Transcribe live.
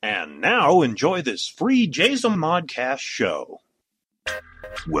And now enjoy this free Jason Modcast show.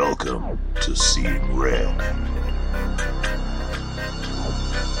 Welcome to Seeing Red.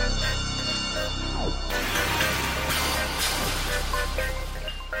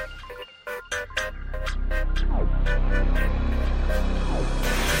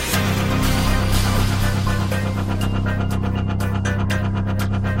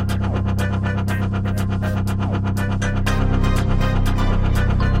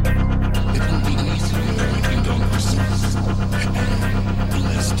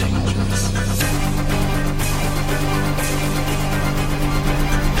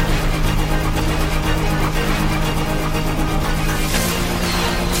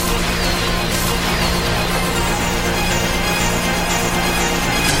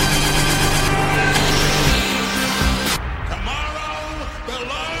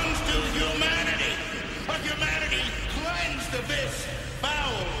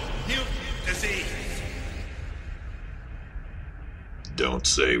 Don't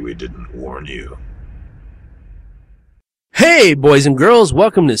say we didn't warn you. Hey, boys and girls,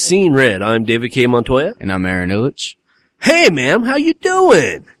 welcome to Seeing Red. I'm David K. Montoya. And I'm Aaron Illich. Hey, ma'am, how you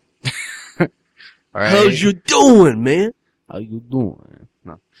doing? All right. How's you doing, man? How you doing?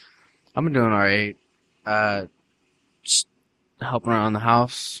 No. I've been doing alright. Just helping around the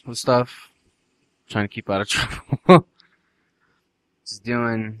house with stuff. Trying to keep out of trouble. Just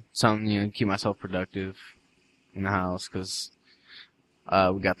doing something, to keep myself productive in the house, because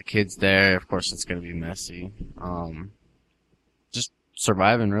we got the kids there. Of course, it's going to be messy. Just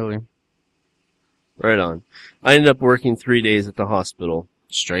surviving, really. Right on. I ended up working 3 days at the hospital.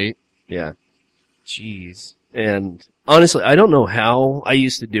 Straight? Yeah. Jeez. And honestly, I don't know how I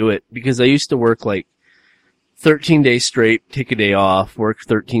used to do it, because I used to work like 13 days straight, take a day off, work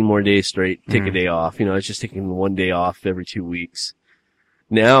 13 more days straight, take a day off. I was just taking 1 day off every 2 weeks.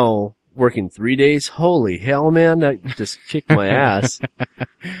 Now, working 3 days, holy hell, man, that just kicked my ass.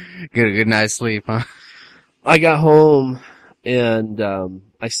 Get a good night's sleep, huh? I got home and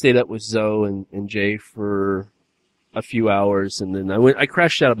I stayed up with Zoe and Jay for a few hours, and then I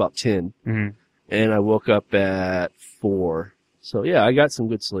crashed out about 10, and I woke up at 4. So yeah, I got some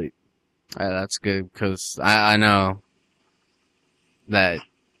good sleep. That's good, because I know that,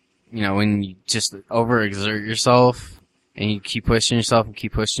 when you just overexert yourself and you keep pushing yourself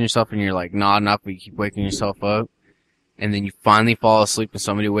and you're like nodding up, but you keep waking yourself up, and then you finally fall asleep and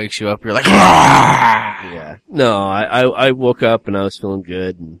somebody wakes you up, you're like, yeah. No, I woke up and I was feeling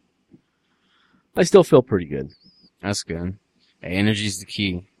good, and I still feel pretty good. That's good. Hey, energy's the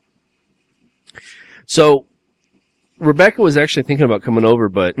key. So, Rebecca was actually thinking about coming over,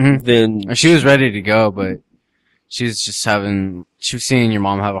 but then she was ready to go, but she was seeing your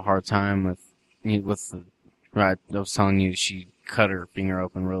mom have a hard time with the, right, I was telling you she cut her finger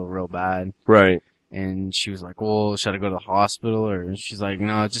open real bad. Right. And she was like, well, should I go to the hospital? Or she's like,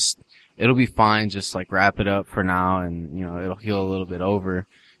 no, it'll be fine. Just like wrap it up for now, and, it'll heal a little bit over.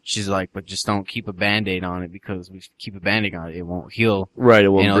 She's like, but just don't keep a Band-Aid on it, because if we keep a Band-Aid on it, it won't heal. Right, it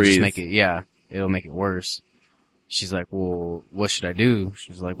won't and breathe. It'll make it worse. She's like, well, what should I do?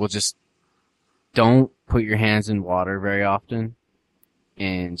 She's like, well, just don't put your hands in water very often,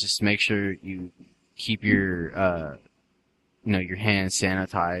 and just make sure you keep your, your hands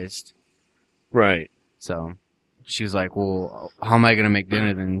sanitized. Right. So she was like, well, how am I going to make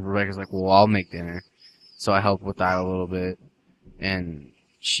dinner then? Rebecca's like, well, I'll make dinner. So I helped with that a little bit, and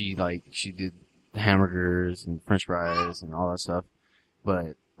she did the hamburgers and french fries and all that stuff.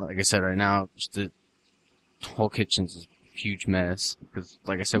 But like I said, right now, just the whole kitchen's a huge mess, because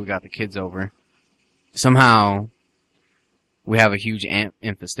like I said, we got the kids over. Somehow we have a huge ant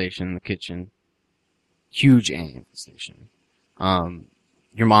infestation in the kitchen. Huge ant infestation.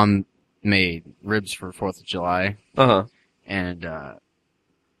 Your mom made ribs for 4th of July. And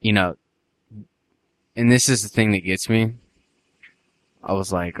and this is the thing that gets me. I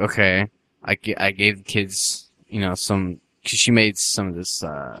was like, okay, I gave the kids, cause she made some of this,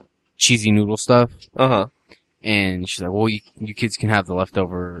 cheesy noodle stuff. And she's like, well, you kids can have the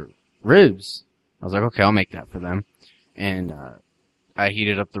leftover ribs. I was like, okay, I'll make that for them. And, I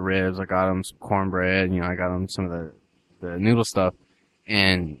heated up the ribs. I got them some cornbread. I got them some of the noodle stuff.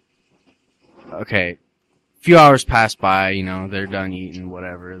 And, okay, a few hours passed by, they're done eating,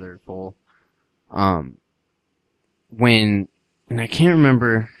 whatever, they're full. And I can't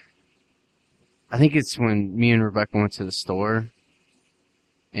remember, I think it's when me and Rebecca went to the store,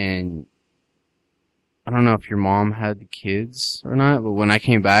 and I don't know if your mom had the kids or not, but when I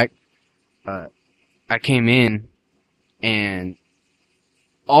came back, I came in, and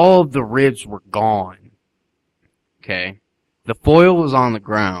all of the ribs were gone. Okay? the foil was on the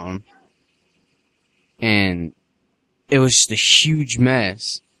ground, and it was just a huge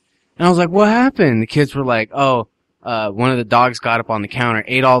mess. And I was like, what happened? The kids were like, one of the dogs got up on the counter,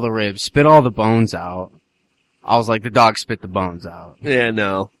 ate all the ribs, spit all the bones out. I was like, the dog spit the bones out. Yeah,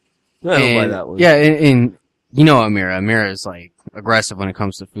 no. I don't buy that one. Yeah, and you know Amira. Amira is like aggressive when it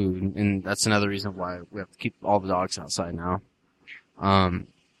comes to food, and that's another reason why we have to keep all the dogs outside now.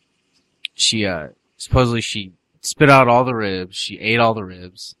 She supposedly she spit out all the ribs. She ate all the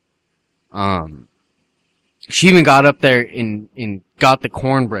ribs. She even got up there and got the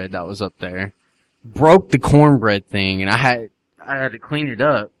cornbread that was up there, broke the cornbread thing, and I had to clean it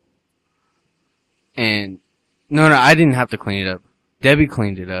up. And no, I didn't have to clean it up. Debbie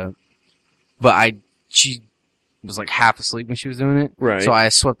cleaned it up, but she was like half asleep when she was doing it. Right. So I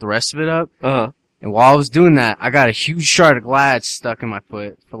swept the rest of it up. Uh-huh. And while I was doing that, I got a huge shard of Glad stuck in my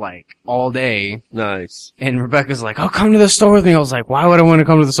foot for like all day. Nice. And Rebecca's like, "Oh, come to the store with me." I was like, "Why would I want to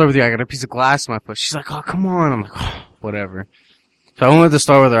come to the store with you? I got a piece of glass in my foot." She's like, "Oh, come on." I'm like, oh, whatever. So I went to the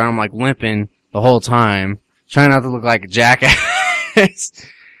store with her, and I'm like limping the whole time, trying not to look like a jackass.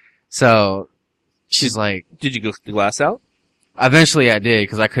 So she's like, Did you get the glass out? eventually I did,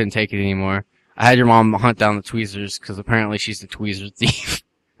 because I couldn't take it anymore. I had your mom hunt down the tweezers, because apparently she's the tweezer thief.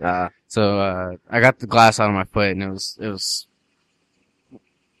 So, I got the glass out of my foot, and it was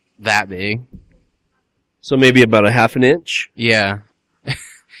that big. So maybe about a half an inch? Yeah.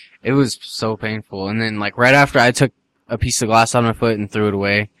 It was so painful. And then, like, right after I took a piece of glass out of my foot and threw it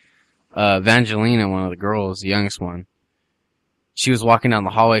away, Evangelina, one of the girls, the youngest one, she was walking down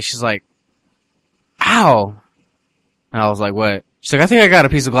the hallway. She's like, "Ow!" And I was like, "What?" She's like, "I think I got a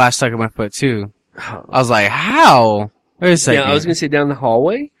piece of glass stuck in my foot, too." I was like, "How?" Wait a second. Yeah, I was gonna say down the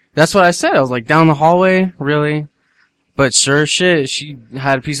hallway. That's what I said. I was like, "Down the hallway? Really?" But sure shit, she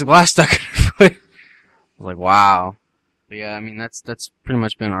had a piece of glass stuck in her foot. I was like, wow. But yeah, I mean, that's pretty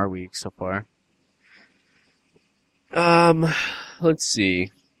much been our week so far. Let's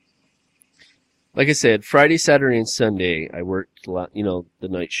see. Like I said, Friday, Saturday, and Sunday, I worked a lot, the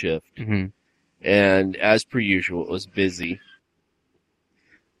night shift. Mm-hmm. And as per usual, it was busy.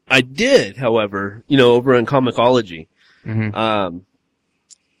 I did, however, over on Comixology, Mm-hmm.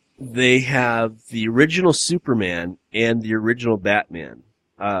 they have the original Superman and the original Batman,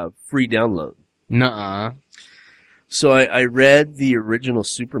 free download. Nuh-uh. So I read the original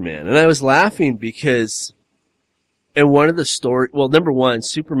Superman, and I was laughing because in one of the story, well, number one,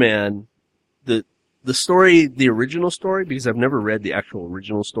 Superman, the story, the original story, because I've never read the actual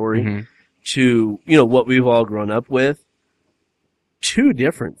original story, Mm-hmm. to, what we've all grown up with, two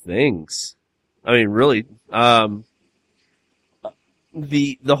different things. I mean, really,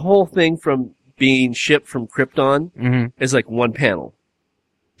 the whole thing from being shipped from Krypton Mm-hmm. is like one panel.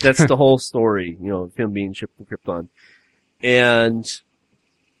 That's the whole story, of him being shipped from Krypton. And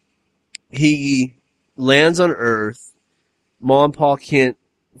he lands on Earth. Ma and Pa can't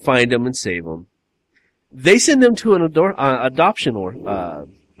find him and save him. They send him to an adoption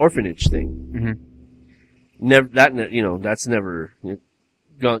orphanage thing. Mm-hmm. That's never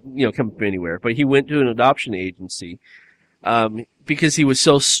gone, come up anywhere. But he went to an adoption agency, because he was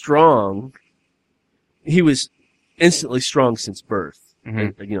so strong. He was instantly strong since birth,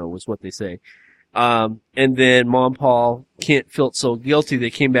 Mm-hmm. was what they say. And then Mom and Paul felt so guilty, they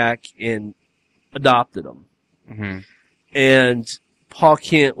came back and adopted him. Mm-hmm. And Paul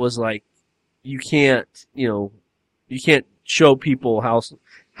Kent was like, you can't show people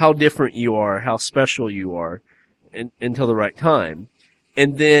how different you are, how special you are, until the right time.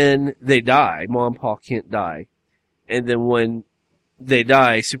 And then they die. Mom and Paul Kent die. And then when they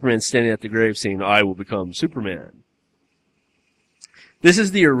die, Superman's standing at the grave saying, "I will become Superman." This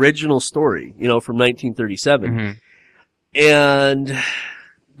is the original story, from 1937. Mm-hmm. And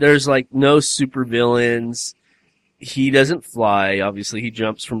there's like no supervillains. He doesn't fly, obviously. He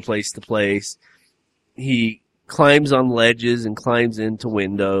jumps from place to place. He climbs on ledges and climbs into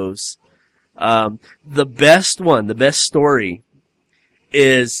windows. The best story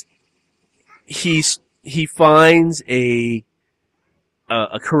is he finds a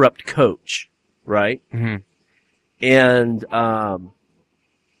corrupt coach, right? Mm-hmm. And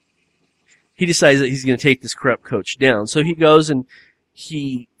he decides that he's going to take this corrupt coach down. So he goes and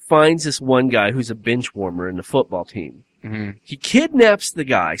he finds this one guy who's a bench warmer in the football team. Mm-hmm. He kidnaps the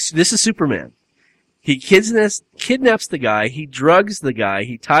guy. This is Superman. He kidnaps the guy. He drugs the guy.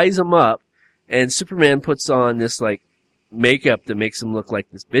 He ties him up, and Superman puts on this like makeup that makes him look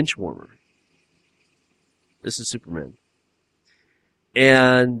like this bench warmer. This is Superman.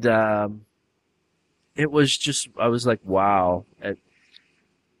 And it was just, I was like, wow.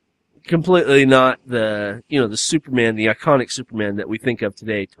 completely not the Superman, the iconic Superman that we think of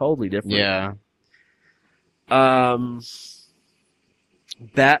today. Totally different. Yeah.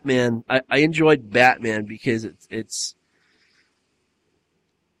 Batman. I enjoyed Batman because it's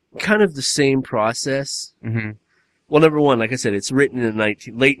kind of the same process. Mm-hmm. Well, number one, like I said, it's written in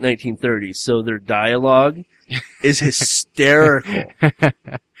the late 1930s, so their dialogue is hysterical.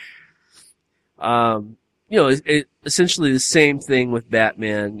 It essentially the same thing with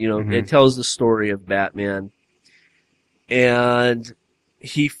Batman. It tells the story of Batman, and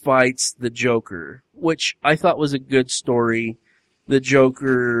he fights the Joker, which I thought was a good story. The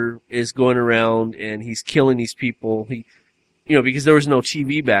Joker is going around and he's killing these people. Because there was no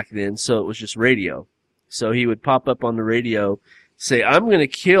TV back then, so it was just radio. So he would pop up on the radio, say, "I'm going to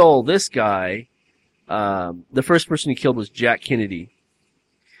kill this guy." The first person he killed was Jack Kennedy.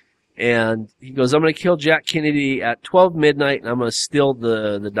 And he goes, "I'm going to kill Jack Kennedy at 12 midnight, and I'm going to steal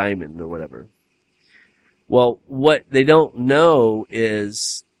the diamond," or whatever. Well, what they don't know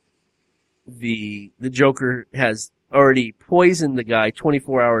is the Joker has already poisoned the guy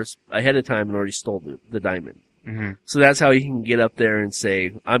 24 hours ahead of time and already stole the diamond. Mm-hmm. So that's how he can get up there and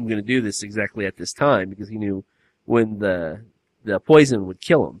say, "I'm going to do this exactly at this time," because he knew when the poison would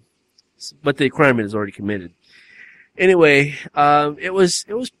kill him. But the crime is already committed. Anyway, it was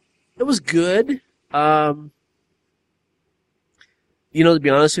good. To be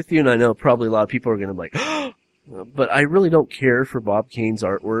honest with you, and I know probably a lot of people are going to be like, but I really don't care for Bob Kane's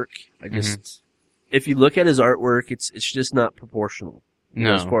artwork. I just, if you look at his artwork, it's just not proportional.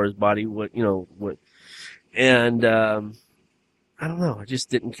 No. As far as body, and, I don't know, I just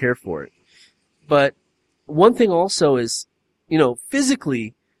didn't care for it. But one thing also is,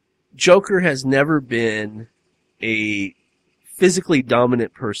 physically, Joker has never been a physically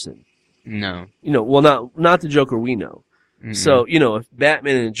dominant person. No. Not the Joker we know. Mm-mm. So, if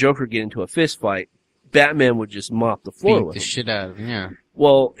Batman and Joker get into a fist fight, Batman would just mop the floor Beat with the him. shit out of him, yeah.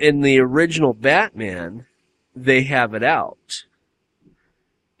 Well, in the original Batman, they have it out.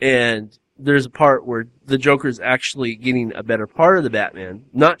 And there's a part where the Joker's actually getting a better part of the Batman,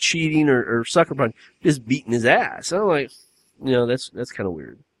 not cheating or sucker punch, just beating his ass. I'm like, that's kind of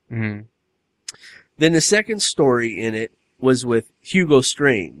weird. Mm-hmm. Then the second story in it was with Hugo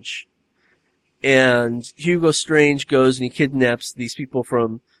Strange. And Hugo Strange goes and he kidnaps these people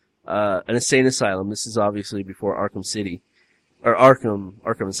from an insane asylum. This is obviously before Arkham City, or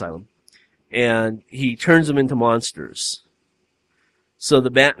Arkham Asylum. And he turns them into monsters. So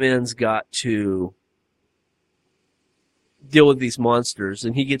the Batman's got to deal with these monsters,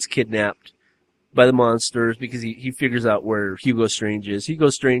 and he gets kidnapped by the monsters because he figures out where Hugo Strange is.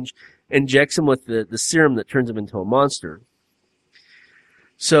 Hugo Strange injects him with the serum that turns him into a monster.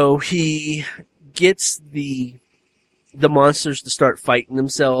 So he gets the monsters to start fighting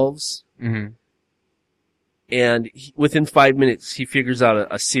themselves. Mm-hmm. And within 5 minutes, he figures out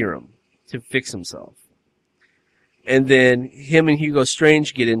a serum to fix himself. And then him and Hugo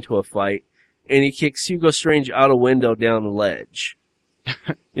Strange get into a fight, and he kicks Hugo Strange out a window down a ledge.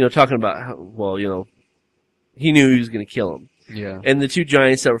 Talking about how, he knew he was going to kill him. Yeah. And the two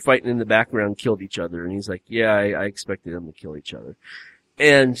giants that were fighting in the background killed each other, and he's like, yeah, I expected them to kill each other.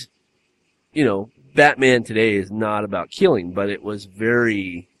 And, Batman today is not about killing, but it was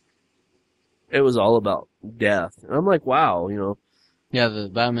all about death. And I'm like, wow, Yeah, the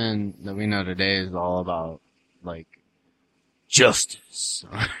Batman that we know today is all about, justice.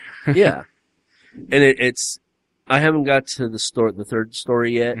 Yeah. And it's, I haven't got to the third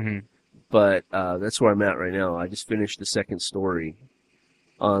story yet, Mm-hmm. but, that's where I'm at right now. I just finished the second story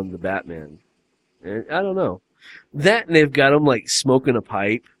on the Batman. And I don't know. That, and they've got him, smoking a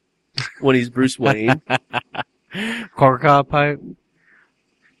pipe when he's Bruce Wayne. Corncob pipe?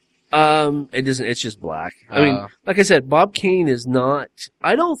 It's just black. I mean, like I said, Bob Kane is not,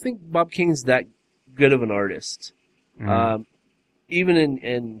 I don't think Bob Kane's that good of an artist. Mm-hmm. Even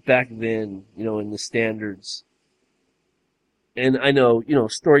in back then, in the standards. And I know,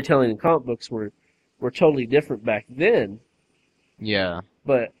 storytelling in comic books were totally different back then, Yeah.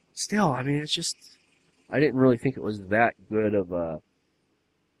 but still, I mean, it's just, I didn't really think it was that good of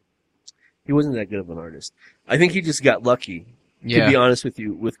he wasn't that good of an artist. I think he just got lucky, Yeah. to be honest with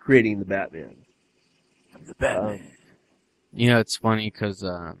you, with creating the Batman. The Batman. It's funny because,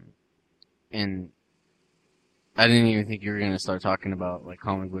 and I didn't even think you were going to start talking about,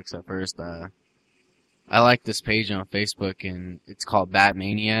 comic books at first. I like this page on Facebook, and it's called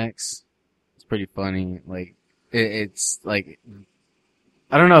Batmaniacs. It's pretty funny. It's I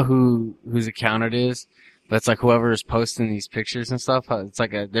don't know whose account it is, but it's whoever is posting these pictures and stuff. It's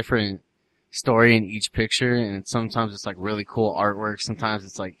a different story in each picture, and sometimes it's like really cool artwork, sometimes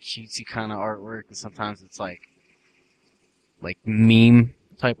it's like cutesy kind of artwork, and sometimes it's like meme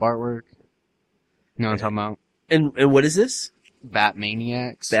type artwork. You know what I'm talking about? And what is this?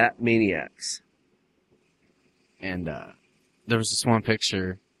 Batmaniacs. Batmaniacs. And there was this one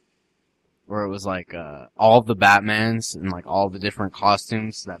picture where it was like all of the Batmans and like all the different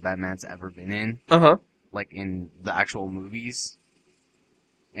costumes that Batman's ever been in, Uh-huh. like in the actual movies,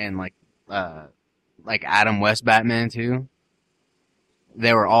 and like Adam West Batman too.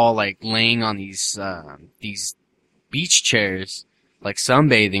 They were all like laying on these beach chairs, like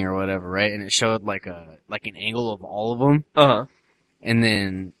sunbathing or whatever, right? And it showed like an angle of all of them. Uh-huh. And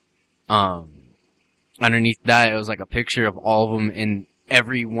then, underneath that, it was like a picture of all of them in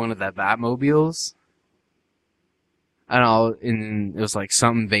every one of the Batmobiles. I don't know, and then it was like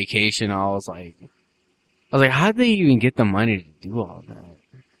something vacation. I was like, how did they even get the money to do all that?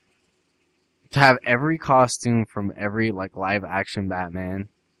 To have every costume from every like live action Batman,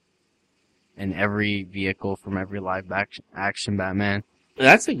 and every vehicle from every live action Batman.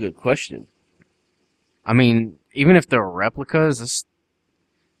 That's a good question. I mean, even if they're replicas,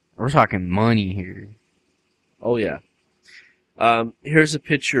 we're talking money here. Oh, yeah. Here's a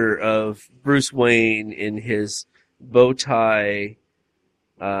picture of Bruce Wayne in his bow tie,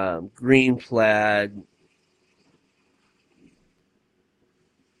 green plaid.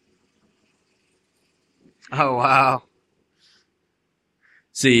 Oh, wow.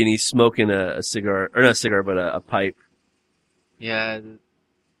 See, and he's smoking a cigar, or not a cigar, but a pipe. Yeah,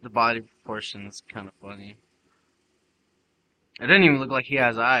 the body proportion is kind of funny. It doesn't even look like he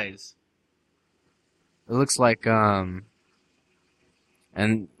has eyes. It looks like, and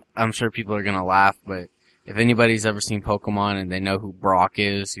I'm sure people are gonna laugh, but if anybody's ever seen Pokemon and they know who Brock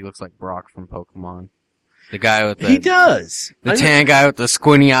is, he looks like Brock from Pokemon. The guy with He does. the tan guy with the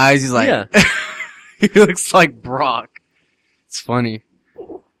squinty eyes, he's like, Yeah. he looks like Brock. It's funny.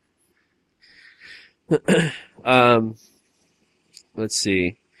 Let's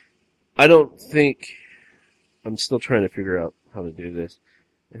see. I don't think, I'm still trying to figure out how to do this.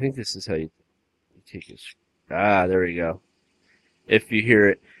 I think this is how you take it. There we go. If you hear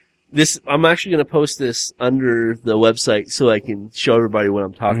it. I'm actually going to post this under the website so I can show everybody what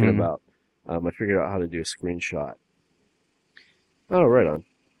I'm talking about. I figured out how to do a screenshot. Oh, right on.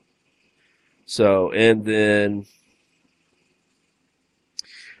 So, and then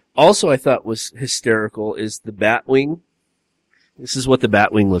also I thought was hysterical is the Batwing. This is what the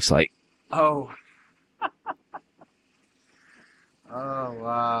Batwing looks like. Oh. Oh,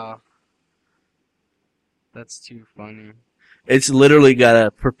 wow. That's too funny. It's literally got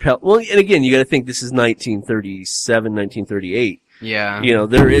a propel. Well, and again, you got to think this is 1937, 1938. Yeah. You know,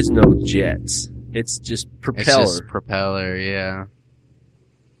 there is no jets. It's just propeller. It's just propeller, yeah.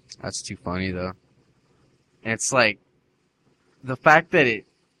 That's too funny, though. And it's like, the fact that it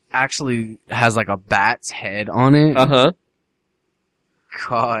actually has like a bat's head on it. Uh-huh.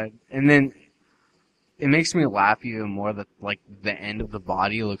 God. And then it makes me laugh even more that like the end of the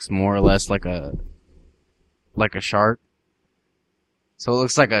body looks more or less like a shark. So it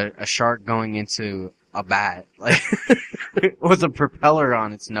looks like a shark going into a bat, like with a propeller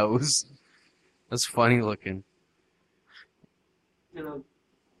on its nose. That's funny looking. You know,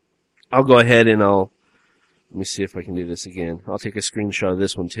 I'll go ahead and let me see if I can do this again. I'll take a screenshot of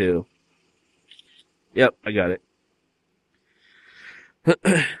this one too. Yep, I got it.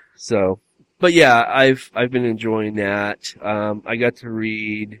 So, but yeah, I've been enjoying that. I got to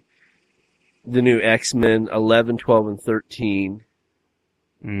read the new X-Men 11, 12, and 13.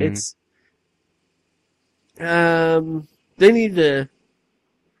 Mm. It's they need to,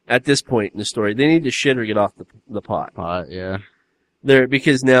 at this point in the story, they need to shit or get off the pot. Yeah.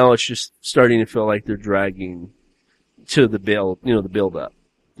 Because now it's just starting to feel like they're dragging to the build up.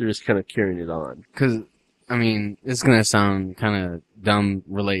 They're just kind of carrying it on. Cause, I mean, it's gonna sound kind of dumb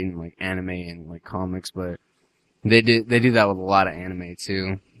relating like anime and like comics, but they do that with a lot of anime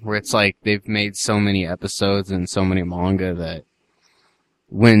too, where it's like they've made so many episodes and so many manga that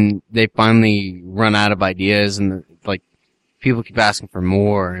when they finally run out of ideas and like people keep asking for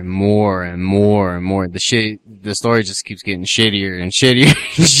more and more and more and more, the story just keeps getting shittier and shittier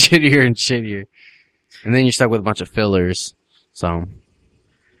and shittier and shittier, and then you're stuck with a bunch of fillers. So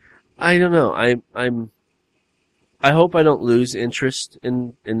I don't know. I hope I don't lose interest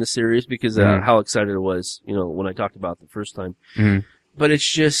in the series because how excited I was, when I talked about it the first time. Mm-hmm. But it's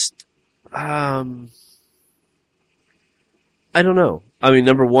just, I don't know. I mean,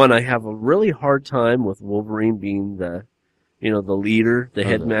 number one, I have a really hard time with Wolverine being the leader, the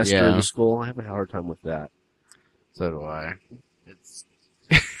headmaster of the school. I have a hard time with that. So do I. It's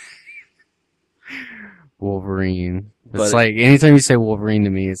Wolverine. It's But- like, anytime you say Wolverine to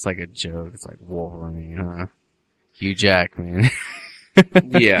me, it's like a joke. It's like, Wolverine, huh? Hugh Jackman.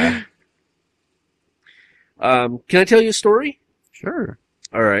 Yeah. Can I tell you a story? Sure.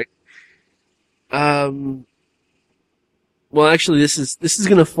 All right. Well, actually, this is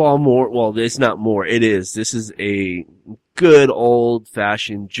gonna fall more. Well, it's not more. It is. This is a good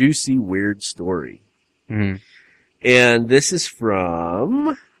old-fashioned, juicy, weird story, Mm-hmm. and this is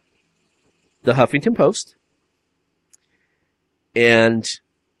from the Huffington Post, and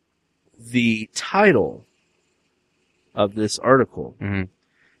the title of this article Mm-hmm.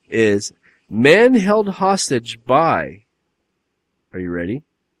 is "Man Held Hostage by." Are you ready?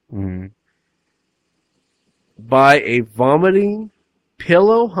 Mm-hmm. By a vomiting,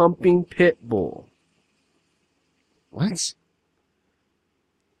 pillow-humping pit bull. What?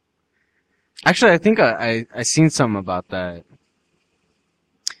 Actually, I think I seen something about that.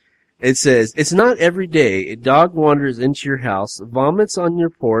 It says, it's not every day a dog wanders into your house, vomits on your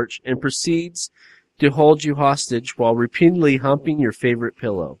porch, and proceeds to hold you hostage while repeatedly humping your favorite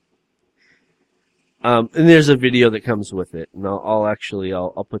pillow. And there's a video that comes with it, and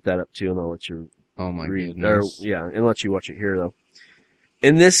I'll put that up too, and I'll let you Oh my read, goodness. and let you watch it here though.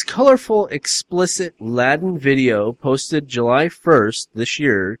 In this colorful, explicit Latin video posted July 1st this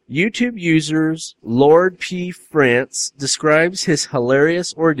year, YouTube users Lord P. France describes his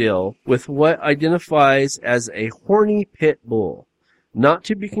hilarious ordeal with what identifies as a horny pit bull, not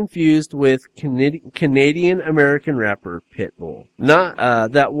to be confused with Canadian-American rapper Pitbull,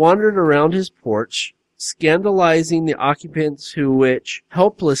 that wandered around his porch, scandalizing the occupants who watched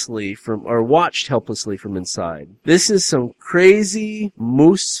helplessly from inside. This is some crazy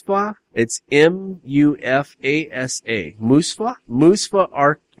Musfa. It's Mufasa. Musfa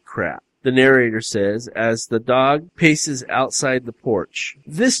art crap, the narrator says as the dog paces outside the porch.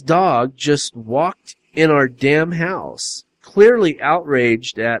 This dog just walked in our damn house. Clearly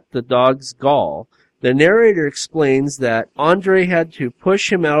outraged at the dog's gall, the narrator explains that Andre had to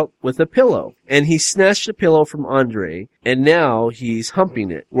push him out with a pillow, and he snatched a pillow from Andre, and now he's humping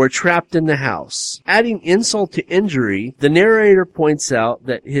it. We're trapped in the house. Adding insult to injury, the narrator points out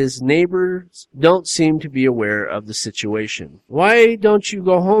that his neighbors don't seem to be aware of the situation. Why don't you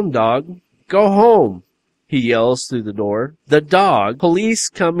go home, dog? Go home, he yells through the door. The dog, police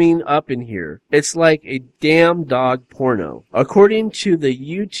coming up in here. It's like a damn dog porno. According to the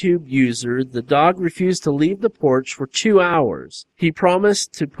YouTube user, the dog refused to leave the porch for 2 hours. He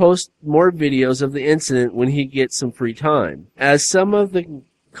promised to post more videos of the incident when he gets some free time. As some of the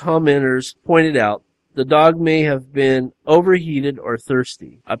commenters pointed out, the dog may have been overheated or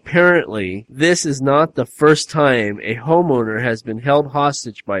thirsty. Apparently, this is not the first time a homeowner has been held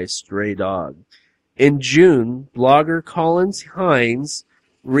hostage by a stray dog. In June, blogger Collins Hines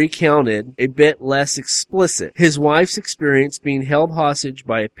recounted a bit less explicit his wife's experience being held hostage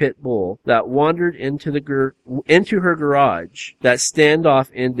by a pit bull that wandered into her garage. That standoff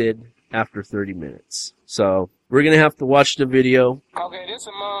ended after 30 minutes. So, we're gonna have to watch the video. Okay, this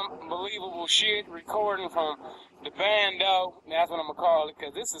some unbelievable shit recording from the bando. That's what I'm gonna call it,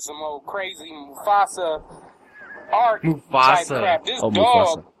 because this is some old crazy Mufasa art type crap. This dog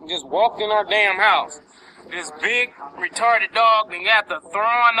Mufasa just walked in our damn house. This big retarded dog and got the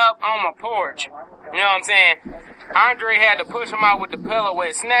throwing up on my porch. You know what I'm saying? Andre had to push him out with the pillow.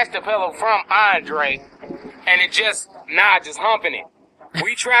 It snatched the pillow from Andre, and it just humping it.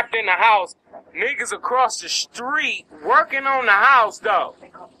 We trapped in the house. Niggas across the street working on the house though.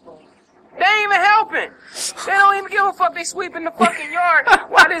 They ain't even helping. They don't even give a fuck. They sweeping the fucking yard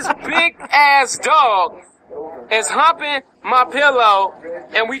while this big ass dog is humping my pillow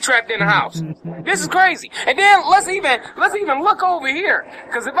and we trapped in the house. This is crazy. And then let's even look over here.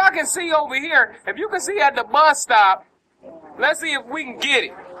 Cause if I can see over here, if you can see at the bus stop, let's see if we can get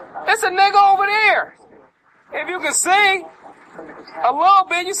it. It's a nigga over there. If you can see a little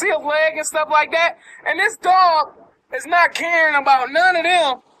bit, you see a leg and stuff like that. And this dog is not caring about none of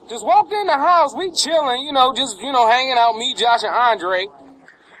them. Just walked in the house, we chilling, just hanging out, me, Josh, and Andre.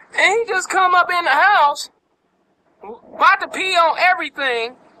 And he just come up in the house, about to pee on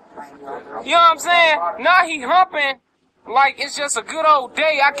everything. You know what I'm saying? Now he humping like it's just a good old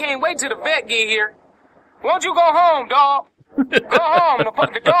day. I can't wait till the vet get here. Won't you go home, dog? Go home.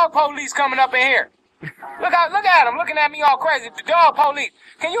 The dog police coming up in here. Look at him looking at me all crazy. The dog police.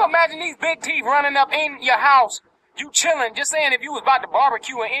 Can you imagine these big teeth running up in your house? You chilling, just saying if you was about to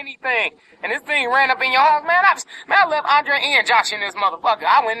barbecue or anything, and this thing ran up in your house, man, I left Andre and Josh in this motherfucker.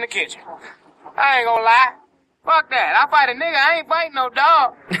 I went in the kitchen. I ain't gonna lie. Fuck that. I fight a nigga. I ain't fighting no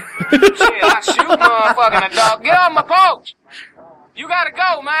dog. Shit, I shoot motherfucking a dog. Get on my porch. You gotta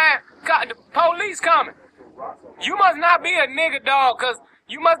go, man. The police coming. You must not be a nigga dog, cause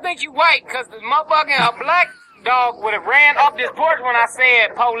you must think you white, cause the motherfucking a black dog would have ran off this porch when I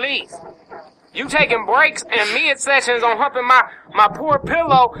said police. You taking breaks and mid-sessions on humping my poor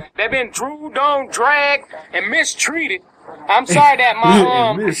pillow that been drooled on, dragged, and mistreated. I'm sorry that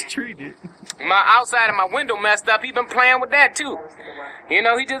my mistreated. my outside of my window messed up. He been playing with that too. You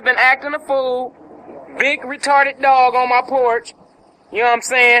know, he just been acting a fool. Big retarded dog on my porch. You know what I'm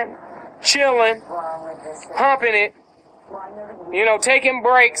saying? Chilling, humping it. You know, taking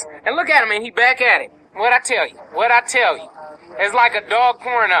breaks. And look at him, and he back at it. What'd I tell you? It's like a dog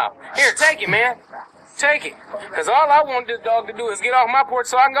pouring up. Here, take it, man. Take it. Because all I want this dog to do is get off my porch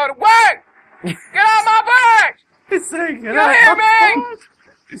so I can go to work. Get off my porch. He's saying, You hear me?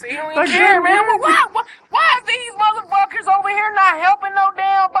 See, you don't even care, man. Why is these motherfuckers over here not helping no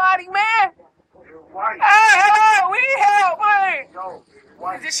damn body, man? Hey, we help, man.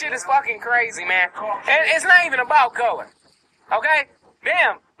 This shit is fucking crazy, man. And it's not even about color. Okay?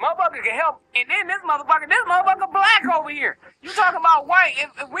 Damn, motherfucker can help. And then this motherfucker black over here. You talking about white.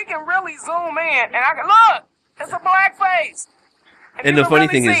 If we can really zoom in, and I can look, it's a black face. And the funny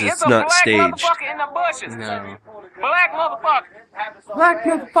thing is, it's not staged. Motherfucker in the bushes. No. Black motherfucker. Black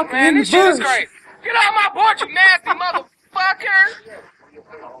motherfucker Man, in the this shit is bush. crazy. Get off my porch, you nasty motherfucker.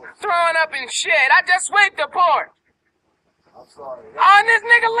 Throwing up in shit. I just swept the porch. Oh, and this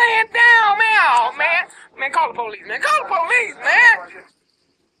nigga laying down, man. Oh, man. Man, call the police, man. Call the police,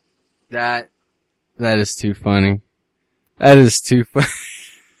 man. That is too funny. That is too funny.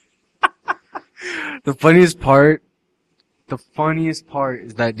 The funniest part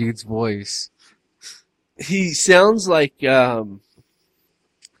is that dude's voice. He sounds like, To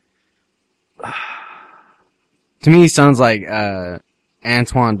me, he sounds like,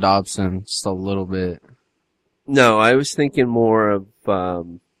 Antoine Dobson, just a little bit. no, I was thinking more of,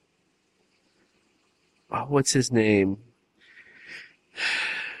 what's his name?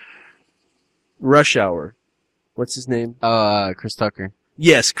 Rush Hour. What's his name? Chris Tucker.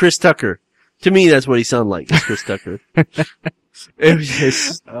 Yes, Chris Tucker. To me, that's what he sounded like, is Chris Tucker. It was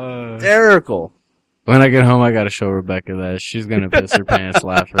hysterical. When I get home, I gotta show Rebecca that. She's gonna piss her pants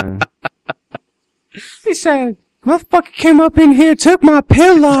laughing. He said, motherfucker came up in here, took my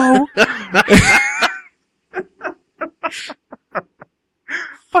pillow.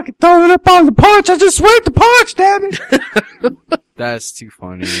 Fucking throwing up on the porch. I just swept the porch, damn it. That's too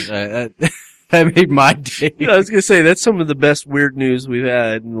funny. That made my day. I was gonna say, that's some of the best weird news we've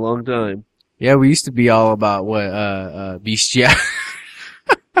had in a long time. Yeah, we used to be all about bestiality.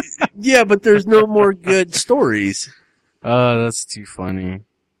 Yeah, but there's no more good stories. Oh, that's too funny.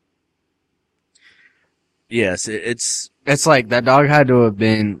 Yes, it's like that dog had to have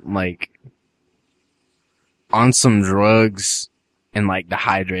been like on some drugs and like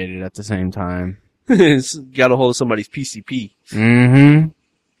dehydrated at the same time. it's got a hold of somebody's PCP. Mm-hmm.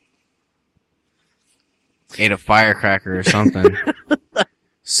 Ate a firecracker or something.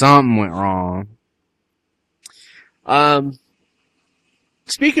 Something went wrong.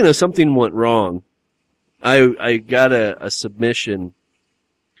 Speaking of something went wrong, I got a submission,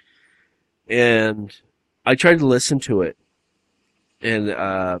 and I tried to listen to it,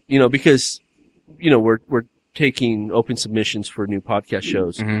 and because we're taking open submissions for new podcast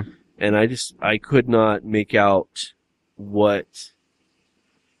shows, Mm-hmm. and I could not make out what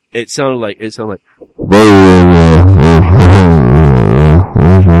it sounded like. It sounded like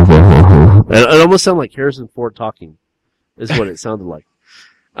it almost sounded like Harrison Ford talking, is what it sounded like.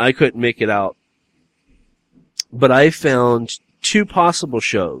 I couldn't make it out. But I found 2 possible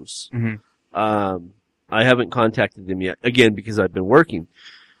shows. Mm-hmm. I haven't contacted them yet, again, because I've been working.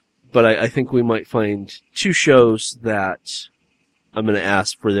 But I think we might find 2 shows that I'm going to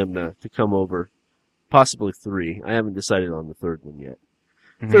ask for them to come over. Possibly 3. I haven't decided on the 3rd one yet.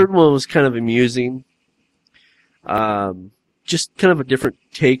 Mm-hmm. Third one was kind of amusing. Just kind of a different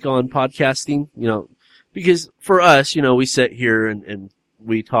take on podcasting, because for us, we sit here and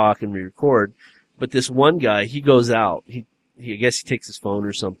we talk and we record, but this one guy, he goes out, I guess he takes his phone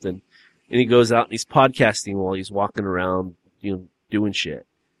or something, and he goes out and he's podcasting while he's walking around, doing shit.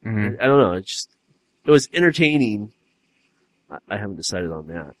 Mm-hmm. I don't know, it was entertaining. I haven't decided on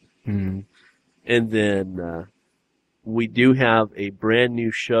that. Mm-hmm. And then, we do have a brand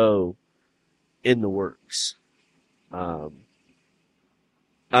new show in the works.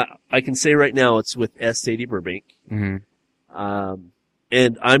 I can say right now it's with S. Sadie Burbank. Mm-hmm.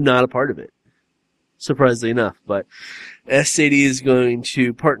 And I'm not a part of it, surprisingly enough. But S. Sadie is going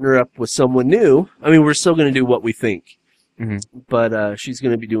to partner up with someone new. I mean, we're still going to do what we think. Mm-hmm. But she's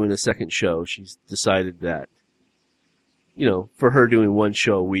going to be doing a second show. She's decided that, for her doing one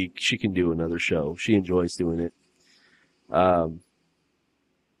show a week, she can do another show. She enjoys doing it.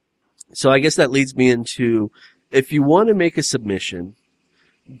 So I guess that leads me into, if you want to make a submission,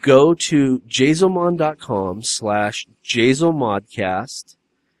 go to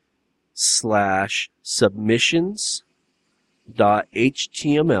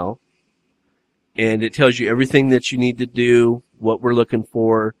jazomon.com/submissions.html, and it tells you everything that you need to do, what we're looking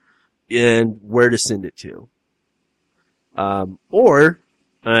for, and where to send it to. Or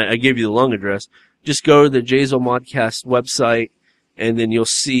I gave you the long address. Just go to the Jazo Modcast website, and then you'll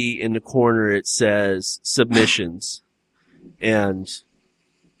see in the corner it says submissions, and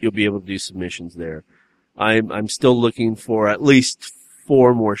you'll be able to do submissions there. I'm still looking for at least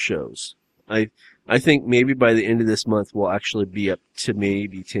 4 more shows. I think maybe by the end of this month we'll actually be up to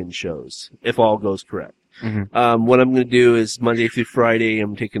maybe 10 shows, if all goes correct. Mm-hmm. What I'm going to do is Monday through Friday,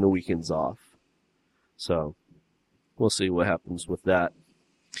 I'm taking the weekends off. So we'll see what happens with that.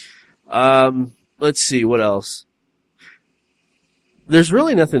 Let's see, what else? There's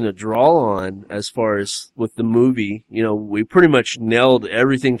really nothing to draw on as far as with the movie. We pretty much nailed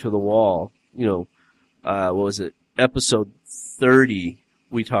everything to the wall. What was it? Episode 30.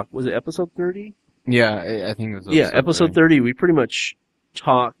 Was it episode 30? Yeah, I think it was. Yeah, episode 30. We pretty much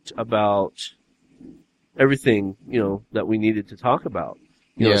talked about everything, that we needed to talk about,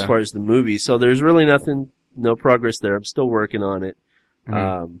 as far as the movie. So there's really no progress there. I'm still working on it.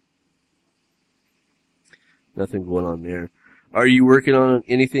 Mm-hmm. Nothing going on there. Are you working on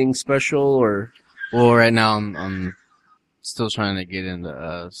anything special or? Well, right now I'm still trying to get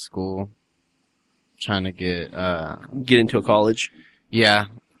into school. Trying to get into a college? Yeah,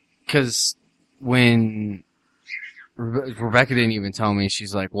 because when Rebecca didn't even tell me,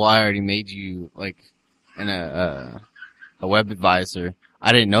 she's like, "Well, I already made you like a web advisor."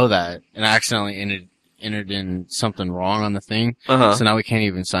 I didn't know that, and I accidentally entered in something wrong on the thing. Uh-huh. So now we can't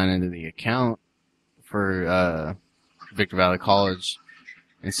even sign into the account for Victor Valley College,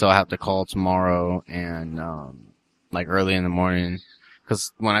 and so I have to call tomorrow and like early in the morning,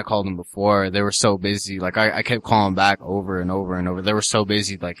 because when I called them before, they were so busy. Like I kept calling back over and over and over. They were so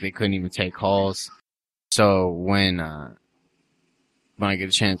busy, like they couldn't even take calls. So when I get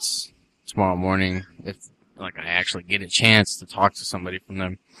a chance tomorrow morning, if like I actually get a chance to talk to somebody from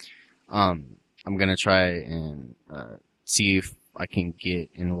them, I'm gonna try and see if I can get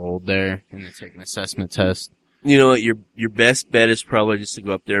enrolled there and then take an assessment test. You know what? Your best bet is probably just to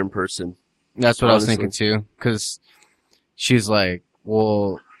go up there in person. That's what honestly. I was thinking too, because she's like, if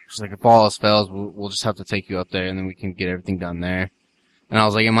all else fails, we'll just have to take you up there, and then we can get everything done there. And I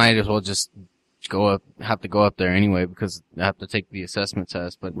was like, I might as well just have to go up there anyway, because I have to take the assessment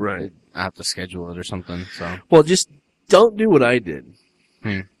test, but right. I have to schedule it or something. So well, just don't do what I did.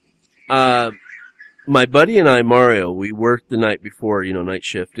 My buddy and I, Mario, we worked the night before, night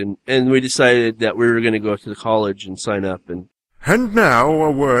shift, and we decided that we were going to go to the college and sign up. And now a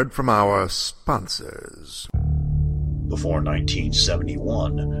word from our sponsors. Before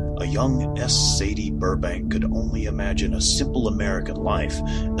 1971, a young S. Sadie Burbank could only imagine a simple American life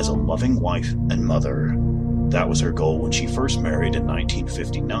as a loving wife and mother. That was her goal when she first married in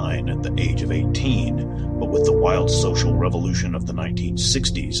 1959 at the age of 18, but with the wild social revolution of the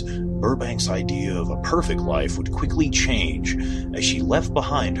 1960s, Burbank's idea of a perfect life would quickly change as she left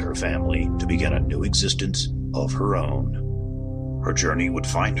behind her family to begin a new existence of her own. Her journey would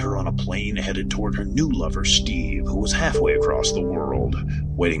find her on a plane headed toward her new lover, Steve, who was halfway across the world,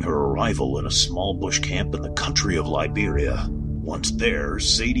 waiting her arrival in a small bush camp in the country of Liberia. Once there,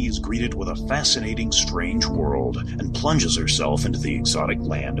 Sadie is greeted with a fascinating, strange world and plunges herself into the exotic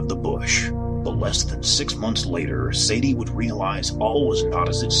land of the bush. But less than 6 months later, Sadie would realize all was not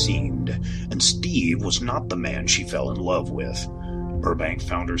as it seemed, and Steve was not the man she fell in love with. Burbank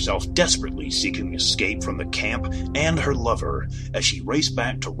found herself desperately seeking escape from the camp and her lover as she raced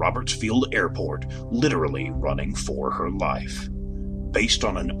back to Roberts Field Airport, literally running for her life. Based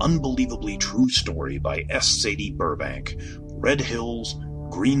on an unbelievably true story by S. Sadie Burbank, Red Hills,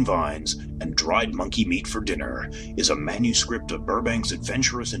 Green Vines, and Dried Monkey Meat for Dinner is a manuscript of Burbank's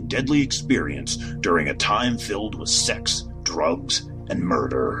adventurous and deadly experience during a time filled with sex, drugs, and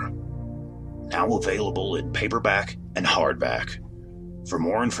murder. Now available in paperback and hardback. For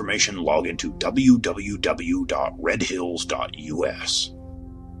more information, log into www.redhills.us.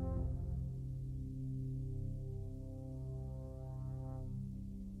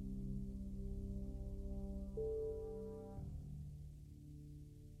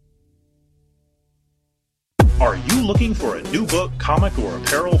 Are you looking for a new book, comic, or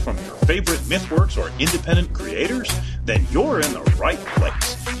apparel from your favorite MythWorks or independent creators? Then you're in the right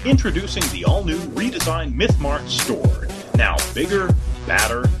place. Introducing the all-new redesigned MythMart store. Now bigger,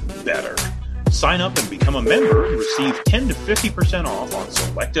 badder, better. Sign up and become a member and receive 10 to 50% off on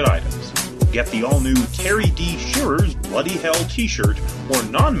selected items. Get the all-new Terry D. Shearer's Bloody Hell t-shirt, or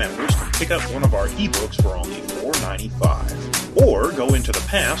non-members can pick up one of our ebooks for only $4.95. Or go into the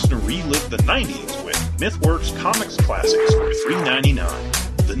past and relive the 90s with MythWorks Comics Classics for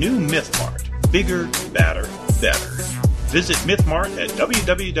 $3.99. The new MythMart. Bigger, badder, better. Visit MythMart at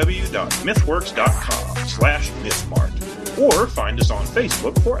www.mythworks.com/MythMart. Or find us on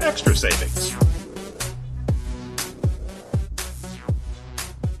Facebook for extra savings.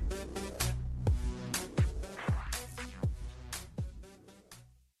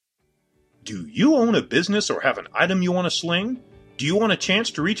 Do you own a business or have an item you want to sling? Do you want a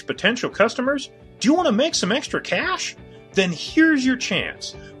chance to reach potential customers? Do you want to make some extra cash? Then here's your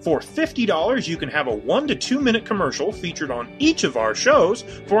chance. For $50, you can have a 1 to 2 minute commercial featured on each of our shows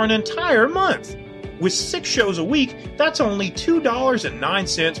for an entire month. With 6 shows a week, that's only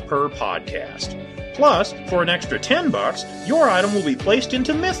 $2.09 per podcast. Plus, for an extra $10, your item will be placed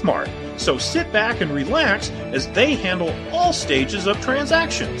into MythMart. So sit back and relax as they handle all stages of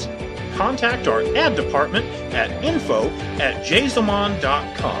transactions. Contact our ad department at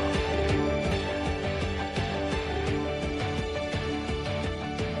info@jzamon.com.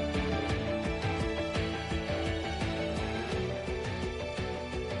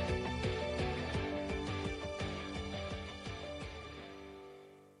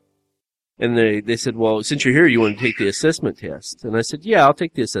 And they said, well, since you're here, you want to take the assessment test? And I said, yeah, I'll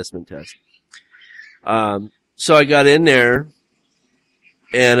take the assessment test. So I got in there,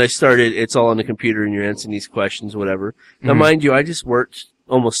 and I started, it's all on the computer, and you're answering these questions, whatever. Now, mind you, I just worked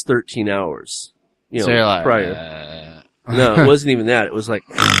almost 13 hours, So you're like, prior. No, it wasn't even that. It was like,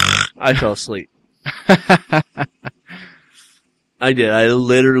 I fell asleep. I did. I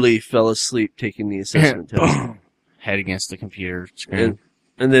literally fell asleep taking the assessment test. Head against the computer screen.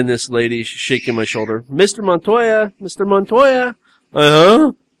 And then this lady shaking my shoulder, Mr. Montoya, Mr. Montoya.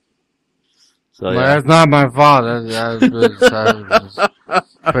 Uh-huh. So, Well, yeah. that's not my fault. I just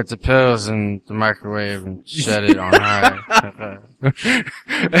put the pills in the microwave and set it on high.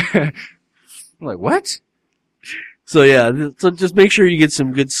 I'm like, what? So yeah, so just make sure you get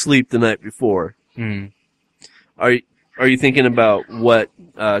some good sleep the night before. Mm. Are you thinking about what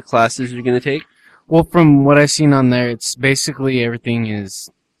classes you're going to take? Well, from what I've seen on there, it's basically everything is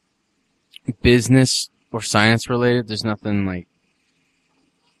business or science related. There's nothing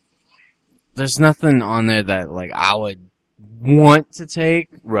on there that like I would want to take.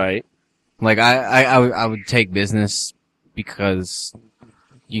 Right. Like I would take business because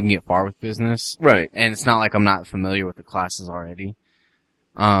you can get far with business. Right. And it's not like I'm not familiar with the classes already.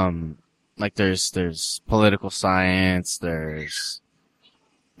 Like there's political science, there's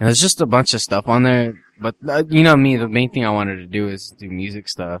just a bunch of stuff on there. But you know me, the main thing I wanted to do is do music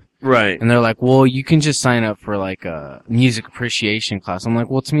stuff. Right. And they're like, well, you can just sign up for like a music appreciation class. I'm like,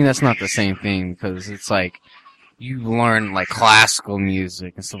 well, to me that's not the same thing because it's like you learn like classical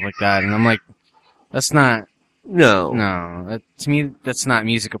music and stuff like that. And I'm like, that's not. No. To me, that's not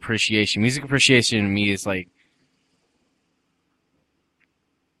music appreciation. Music appreciation to me is like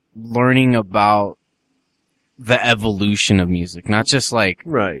learning about the evolution of music, not just like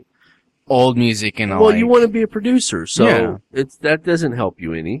Right. old music and all. Well, you want to be a producer, so Yeah. that doesn't help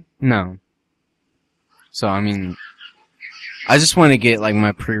you any. No. So, I mean, I just want to get like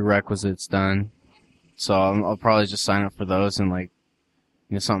my prerequisites done. So I'll probably just sign up for those and like,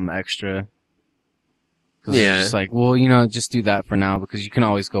 something extra. Cause Yeah. It's just like, well, just do that for now because you can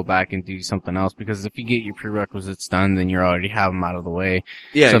always go back and do something else because if you get your prerequisites done, then you already have them out of the way.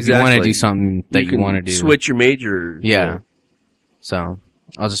 Yeah, So exactly. if you want to do something that you can want to do. switch your major. Yeah. So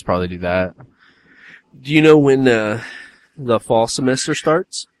I'll just probably do that. Do you know when the fall semester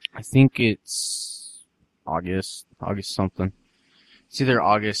starts? I think it's August something. It's either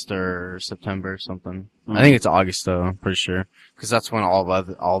August or September or something. I think it's August though, I'm pretty sure. Cause that's when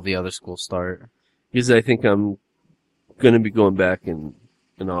all the other schools start. Because I think I'm going to be going back in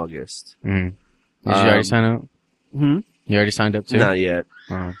August. Mm. Did you already sign up? Hmm? You already signed up too? Not yet.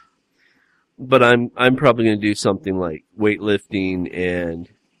 Oh. But I'm probably going to do something like weightlifting and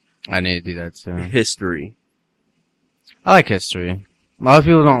I need to do that too. history. I like history. A lot of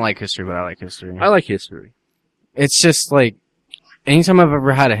people don't like history, but I like history. I like history. It's just like, anytime I've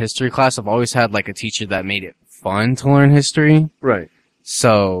ever had a history class, I've always had like a teacher that made it fun to learn history. Right.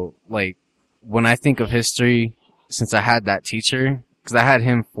 So, like, when I think of history, since I had that teacher, because I had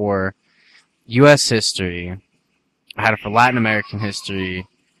him for U.S. history, I had it for Latin American history,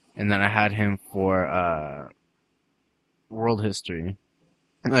 and then I had him for world history,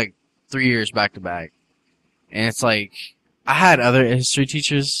 like 3 years back to back. And it's like, I had other history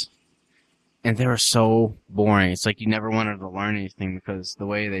teachers, and they were so boring. It's like you never wanted to learn anything because the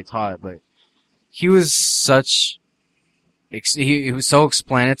way they taught. But he was he was so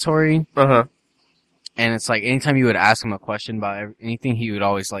explanatory. Uh-huh. And it's like anytime you would ask him a question about anything, he would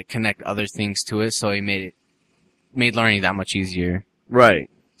always like connect other things to it. So he made learning that much easier. Right.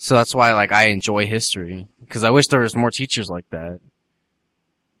 So that's why like I enjoy history, because I wish there was more teachers like that.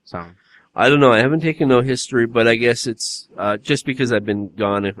 So I don't know. I haven't taken no history, but I guess it's just because I've been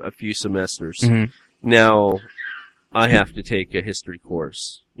gone a few semesters. Mhm. Now I have to take a history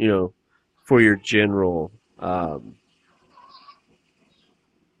course, for your general,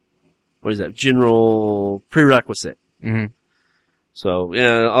 what is that? General prerequisite. hmm So,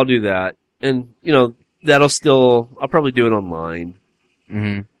 yeah, I'll do that. And, I'll probably do it online.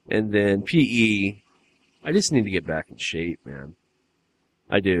 hmm And then PE, I just need to get back in shape, man.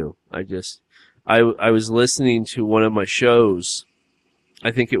 I do. I was listening to one of my shows.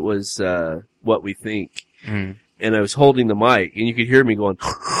 I think it was, What We Think. hmm And I was holding the mic, and you could hear me going,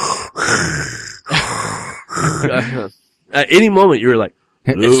 at any moment you were like,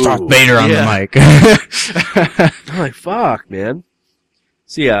 It's Darth ooh, Vader on yeah. the mic. I'm like, fuck, man.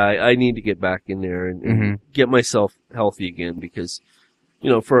 So yeah, I need to get back in there and Mhm. get myself healthy again because,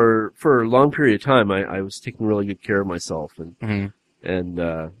 for a long period of time, I was taking really good care of myself and, hmm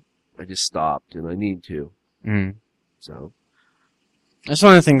I just stopped and I need to. hmm So, That's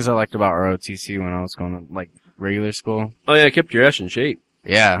one of the things I liked about ROTC when I was going to like regular school. oh yeah, I kept your ass in shape.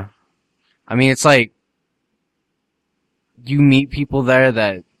 Yeah. I mean, it's like, you meet people there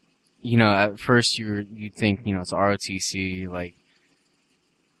that, at first you think, it's ROTC, like,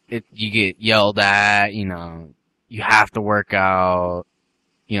 you get yelled at, you have to work out,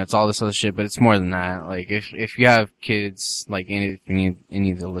 it's all this other shit, but it's more than that. Like, if you have kids, like, any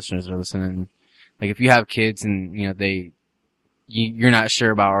of the listeners are listening, like, if you have kids and, you're not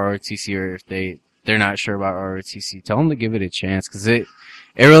sure about ROTC, or if they're not sure about ROTC, tell them to give it a chance, cause it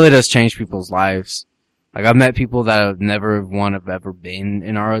really does change people's lives. Like, I've met people that have never have ever been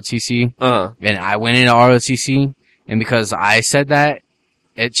in ROTC, and I went into ROTC, and because I said that,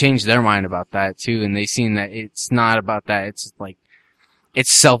 it changed their mind about that too, and they seen that it's not about that, it's like,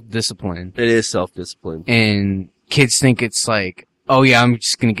 it's self-discipline. It is self-discipline. And kids think it's like, oh yeah, I'm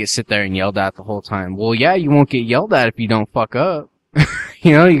just gonna sit there and yelled at the whole time. Well, yeah, you won't get yelled at if you don't fuck up.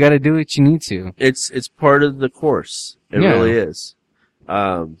 You gotta do what you need to. It's part of the course. It Yeah. really is.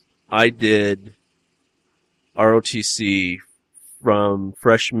 I did ROTC from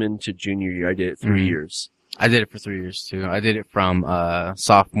freshman to junior year. I did it 3 Mhm. years. I did it for 3 years too. I did it from,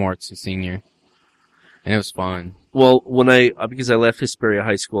 sophomore to senior. And it was fun. Well, because I left Hesperia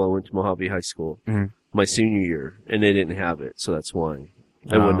High School, I went to Mojave High School Mhm. my senior year, and they didn't have it, so that's why.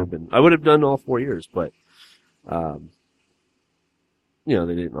 I Oh. wouldn't have been. I would have done all 4 years, but,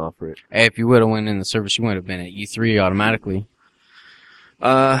 they didn't offer it. Hey, if you would have went in the service, you would have been at E3 automatically.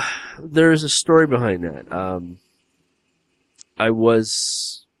 There's a story behind that.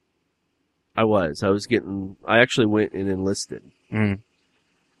 I actually went and enlisted. Mm.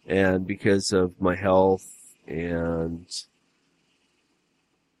 And because of my health and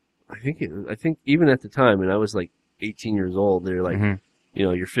I think even at the time, and I was like 18 years old, they're like, Mhm.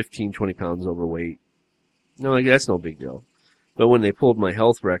 you're 15, 20 pounds overweight. No, like, that's no big deal. But when they pulled my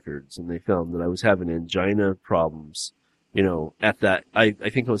health records and they found that I was having angina problems, at that, I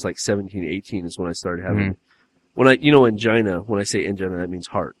think it was like 17, 18 is when I started having, angina, when I say angina, that means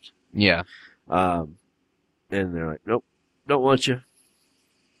heart. Yeah. And they're like, nope, don't want you.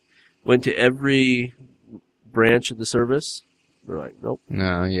 Went to every branch of the service. They're like, nope.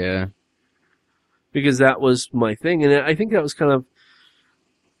 No, yeah. Because that was my thing. And I think that was kind of,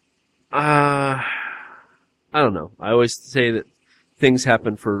 I don't know. I always say that things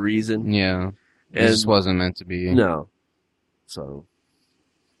happen for a reason. Yeah. It And just wasn't meant to be. no. So,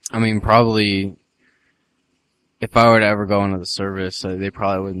 I mean, probably, if I were to ever go into the service, they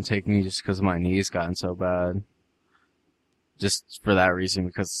probably wouldn't take me just because my knees gotten so bad. Just for that reason,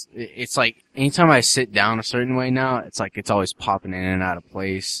 because it's like, anytime I sit down a certain way now, it's like, it's always popping in and out of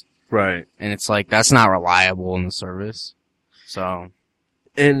place. right. And it's like, that's not reliable in the service. So,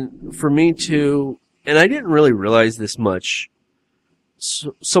 And for me too, and I didn't really realize this much,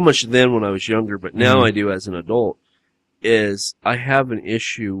 so much then when I was younger, but now Mhm. I do as an adult, is I have an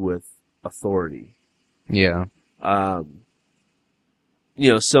issue with authority. yeah.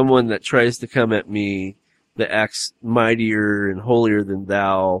 Someone that tries to come at me that acts mightier and holier than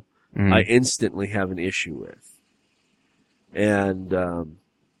thou, Mhm. I instantly have an issue with. And,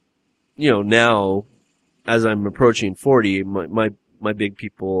 now, as I'm approaching 40, my big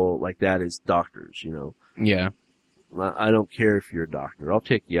people like that is doctors, Yeah. I don't care if you're a doctor. I'll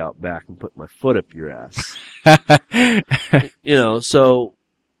take you out back and put my foot up your ass. So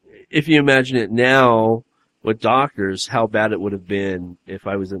if you imagine it now with doctors, how bad it would have been if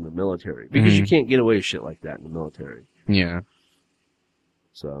I was in the military. Because you can't get away with shit like that in the military. Yeah.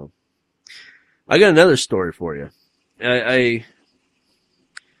 So, I got another story for you. It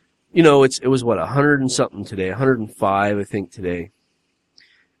was what, 100 and something today, 105 I think today.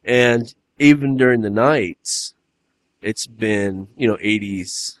 And even during the nights, it's been,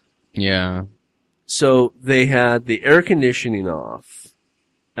 80s. Yeah. So they had the air conditioning off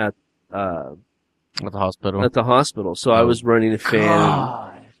at the hospital. So I was running a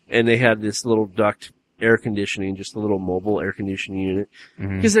fan, and they had this little duct air conditioning, just a little mobile air conditioning unit,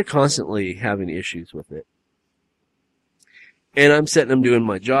 because they're constantly having issues with it. And I'm sitting, I'm doing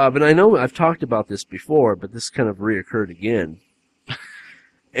my job, and I know I've talked about this before, but this kind of reoccurred again.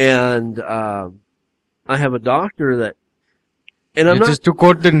 And I have a doctor that, and I'm it is too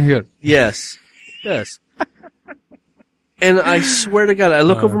cold in here. Yes. And I swear to God, I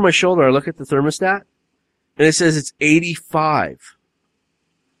look over my shoulder, I look at the thermostat, and it says it's 85.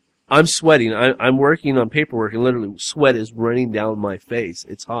 I'm sweating. I'm working on paperwork, and literally sweat is running down my face.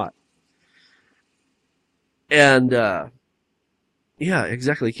 It's hot. And, yeah,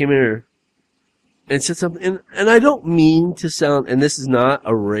 exactly. He came in here and said something, and I don't mean to sound, and this is not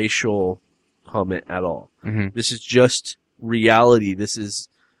a racial comment at all. This is just reality. This is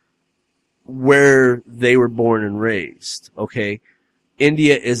where they were born and raised, okay?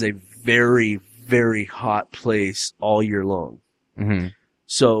 India is a very, very hot place all year long.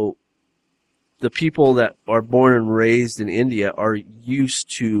 So the people that are born and raised in India are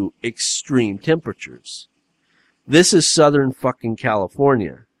used to extreme temperatures. This is Southern fucking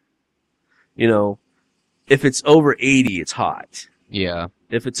California. If it's over 80, it's hot. Yeah.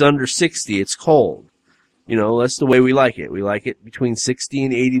 If it's under 60, it's cold. That's the way we like it. We like it between 60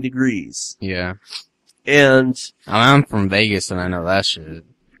 and 80 degrees. Yeah. And I'm from Vegas, and I know that shit.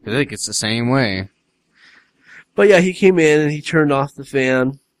 I think it's the same way. But yeah, he came in and he turned off the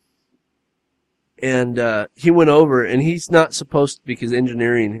fan. And he went over, and he's not supposed to, because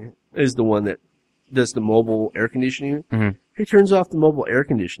engineering is the one that does the mobile air conditioning unit. He turns off the mobile air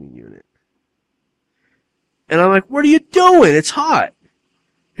conditioning unit. And I'm like, what are you doing? It's hot.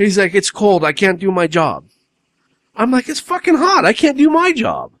 He's like, it's cold. I can't do my job. I'm like, it's fucking hot. I can't do my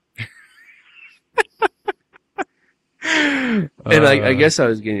job. And I guess I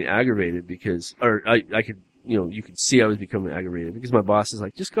was getting aggravated because, or I could, you could see I was becoming aggravated because my boss is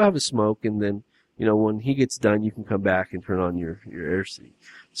like, just go have a smoke, and then, when he gets done, you can come back and turn on your air seat.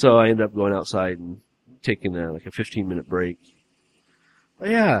 So I ended up going outside and taking like a 15-minute break. But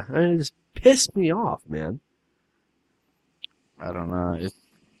yeah, it just pissed me off, man. I don't know.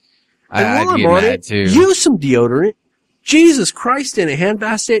 I'd be mad too. Use some deodorant. Jesus Christ, in a hand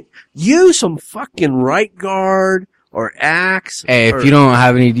basket. Use some fucking Right Guard or Axe. Hey, if you don't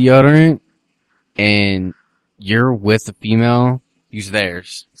have any deodorant and you're with a female, use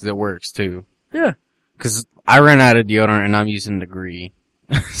theirs, because it works too. Yeah. Because I ran out of deodorant and I'm using Degree.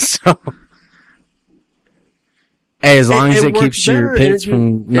 So, hey, as long as it keeps your pits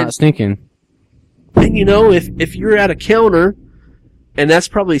from not stinking. And if you're at a counter, and that's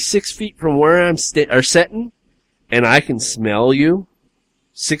probably 6 feet from where I'm sitting, and I can smell you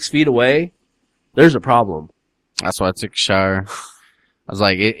 6 feet away, there's a problem. That's why I took a shower. I was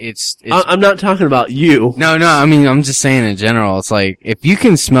like, it's I'm not talking about you. No, I mean, I'm just saying in general. It's like, if you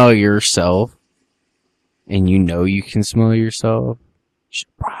can smell yourself, and you can smell yourself, you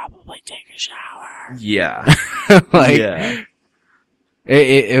should probably take a shower. Yeah. Yeah.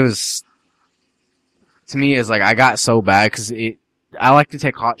 It was, to me, it's like, I got so bad, because I like to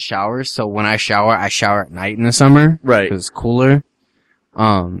take hot showers, so when I shower at night in the summer. Right. Because it's cooler.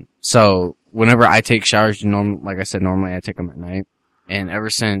 So whenever I take showers, like I said, normally I take them at night. And ever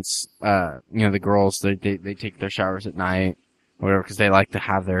since, the girls, they take their showers at night, whatever, because they like to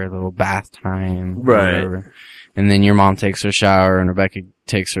have their little bath time. Right. Whatever. And then your mom takes her shower, and Rebecca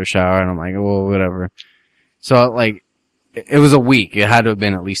takes her shower, and I'm like, well, whatever. So, like, it was a week. It had to have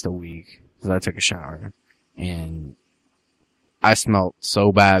been at least a week, because I took a shower. And I smelled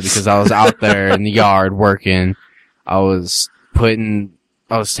so bad because I was out there in the yard working. I was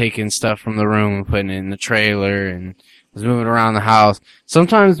taking stuff from the room and putting it in the trailer, and was moving around the house.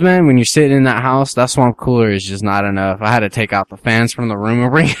 Sometimes, man, when you're sitting in that house, that swamp cooler is just not enough. I had to take out the fans from the room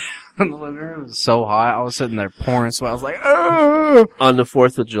and bring it out in the living room. It was so hot. I was sitting there pouring sweat. I was like, oh! On the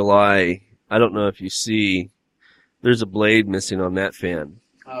 4th of July, I don't know if you see, there's a blade missing on that fan.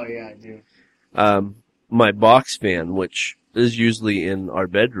 Oh, yeah, I do. My box fan, which is usually in our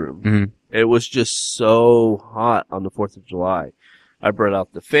bedroom, It was just so hot on the 4th of July. I brought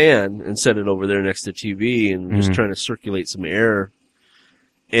out the fan and set it over there next to TV and just trying to circulate some air.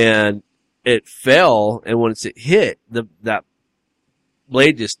 And it fell, and once it hit, that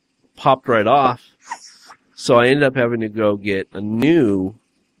blade just popped right off. So I ended up having to go get a new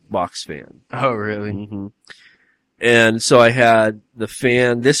box fan. Oh, really? Mm-hmm. And so I had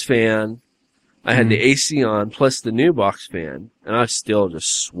this fan, I had the AC on, plus the new box fan, and I was still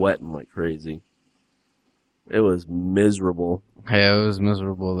just sweating like crazy. It was miserable. Hey, it was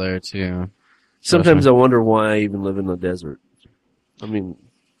miserable there, too. Sometimes I wonder why I even live in the desert. I mean...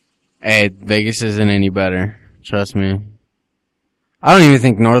 Hey, Vegas isn't any better. Trust me. I don't even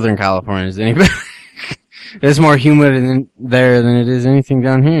think Northern California is any better. It's more humid there than it is anything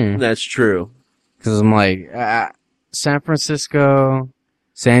down here. That's true. Because I'm like, San Francisco,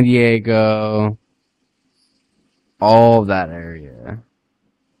 San Diego, all of that area,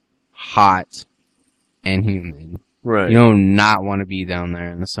 hot and humid. Right. You don't not want to be down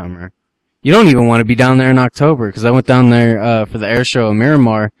there in the summer. You don't even want to be down there in October, because I went down there for the air show in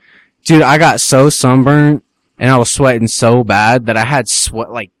Miramar. Dude, I got so sunburned, and I was sweating so bad that I had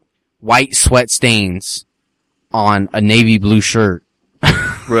white sweat stains on a navy blue shirt.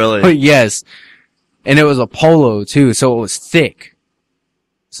 Really? Yes. And it was a polo too, so it was thick.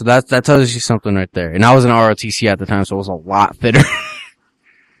 So that tells you something right there. And I was in ROTC at the time, so it was a lot fitter.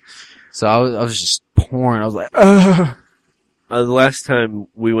 So I was just pouring. I was like, ugh. The last time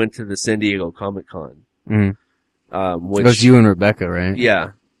we went to the San Diego Comic Con, It which was you and Rebecca, right?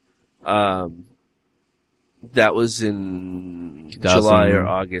 yeah, that was in 2000. July or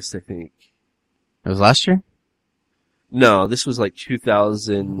August, I think. It was last year? No, this was like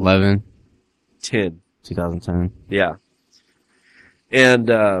 2010. 2010. Yeah. And,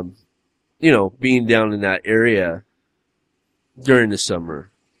 being down in that area during the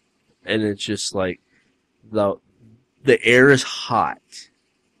summer, and it's just like, the air is hot,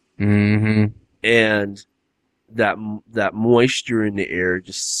 Mm-hmm. and that moisture in the air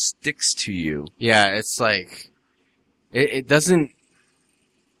just sticks to you. Yeah, it's like, it doesn't,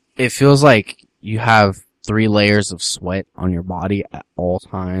 it feels like you have 3 layers of sweat on your body at all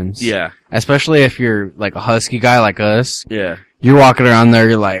times. Yeah. Especially if you're like a husky guy like us. Yeah. You're walking around there,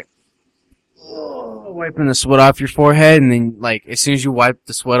 you're like, wiping the sweat off your forehead, and then like as soon as you wipe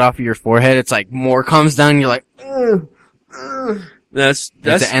the sweat off of your forehead, it's like more comes down, and you're like, That's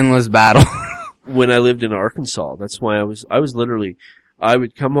it's an endless battle. when I lived in Arkansas. That's why I was literally, I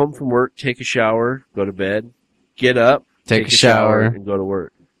would come home from work, take a shower, go to bed, get up, Take a shower. and go to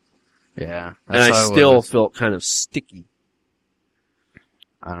work. Yeah. And I still felt kind of sticky.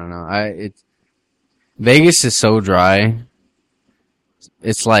 I don't know. Vegas is so dry.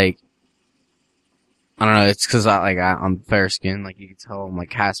 It's like, I don't know, it's cause I'm fair skinned, like you can tell I'm like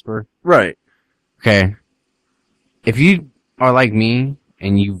Casper. Right. Okay. If you are like me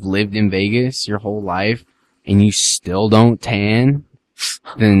and you've lived in Vegas your whole life and you still don't tan,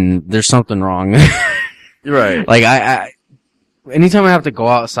 then there's something wrong. Right. Like anytime I have to go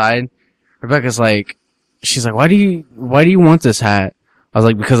outside, Rebecca's like, she's like, why do you want this hat? I was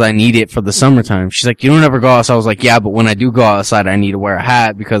like, because I need it for the summertime. She's like, you don't ever go outside. I was like, yeah, but when I do go outside, I need to wear a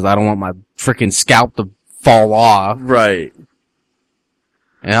hat because I don't want my freaking scalp to fall off. Right.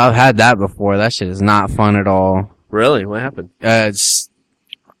 And I've had that before. That shit is not fun at all. Really? What happened? I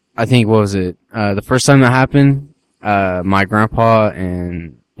think, what was it? The first time that happened, my grandpa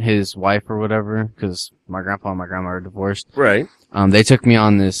and his wife or whatever, cause my grandpa and my grandma are divorced. Right. They took me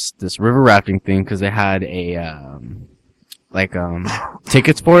on this river rafting thing cause they had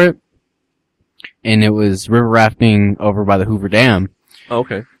tickets for it. And it was river rafting over by the Hoover Dam.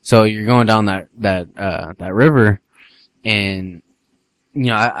 Okay. So you're going down that river, and,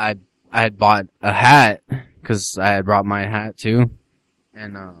 I had bought a hat, cause I had brought my hat too,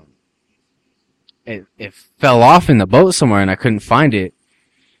 and, it fell off in the boat somewhere and I couldn't find it,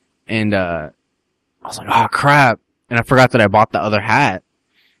 and, I was like, oh crap, and I forgot that I bought the other hat,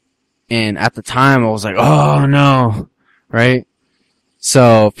 and at the time I was like, oh no, right?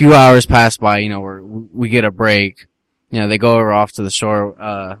 So a few hours pass by, we get a break, they go over off to the shore,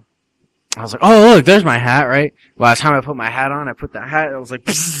 I was like, oh look, there's my hat, right? Last time I put my hat on, I put that hat, it was like,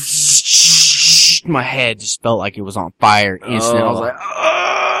 my head just felt like it was on fire instantly. Oh. I was like,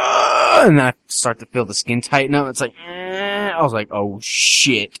 and then I start to feel the skin tighten up. It's like, I was like, oh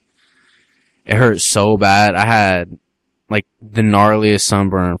shit. It hurt so bad. I had like the gnarliest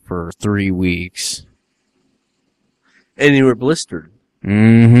sunburn for 3 weeks. And you were blistered.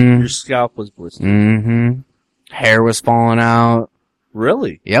 Mm-hmm. Your scalp was blistered. Mm-hmm. Hair was falling out.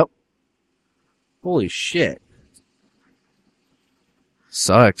 Really? Yep. Holy shit.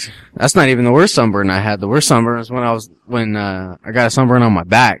 Sucked. That's not even the worst sunburn I had. The worst sunburn was when I got a sunburn on my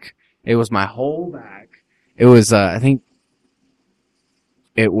back. It was my whole back. It was, I think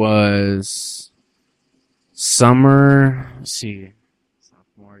it was summer, let's see,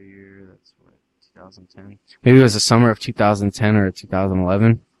 sophomore year, that's what, 2010. Maybe it was the summer of 2010 or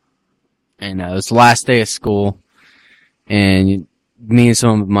 2011. And it was the last day of school. And me and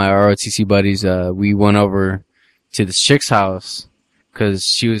some of my ROTC buddies, we went over to this chick's house because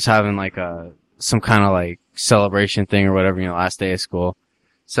she was having like some kind of like celebration thing or whatever, last day of school.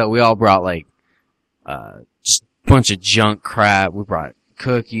 So we all brought like just a bunch of junk crap. We brought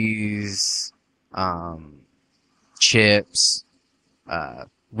cookies, chips,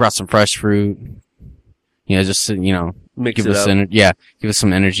 brought some fresh fruit. Just Mix give it us up. give us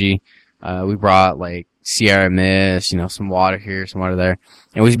some energy. We brought like Sierra Mist, some water here, some water there.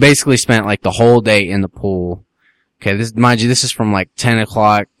 And we basically spent like the whole day in the pool. Okay, mind you, this is from like 10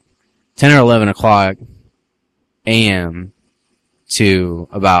 or 11 o'clock a.m. to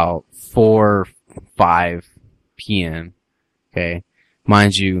about 5 p.m. Okay.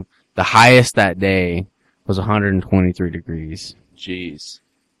 Mind you, the highest that day was 123 degrees. Jeez.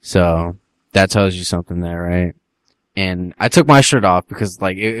 So that tells you something there, right? And I took my shirt off because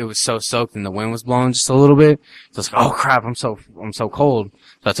like it was so soaked and the wind was blowing just a little bit. So I was like, oh crap, I'm so cold.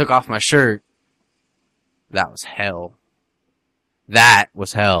 So I took off my shirt. That was hell. That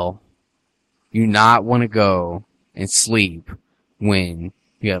was hell. You not want to go and sleep when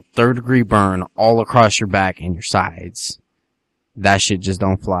you have 3rd-degree burn all across your back and your sides. That shit just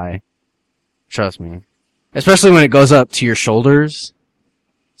don't fly. Trust me. Especially when it goes up to your shoulders.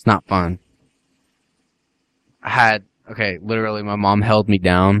 It's not fun. Literally my mom held me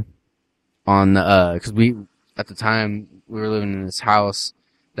down on cause at the time, we were living in this house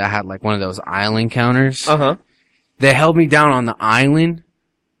that had like one of those island counters. Uh-huh. They held me down on the island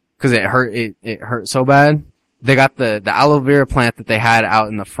cause it hurt so bad. They got the aloe vera plant that they had out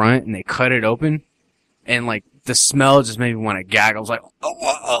in the front and they cut it open and like the smell just made me want to gag. I was like,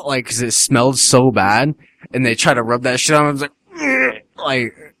 oh, like cause it smelled so bad and they tried to rub that shit on. I was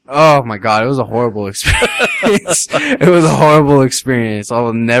like, oh my god, it was a horrible experience. It was a horrible experience. I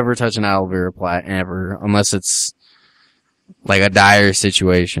will never touch an aloe vera plant ever unless it's like a dire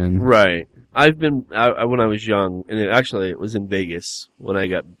situation. Right. when I was young, and it was in Vegas when I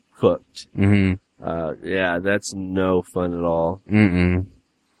got cooked. Mm-hmm. Yeah, that's no fun at all. Mm-mm.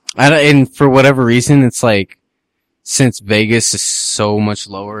 And for whatever reason, it's like, since Vegas is so much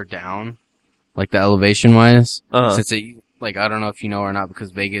lower down, like the elevation wise, since I don't know if you know or not,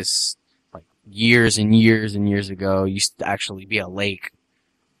 because Vegas, like years and years and years ago, used to actually be a lake.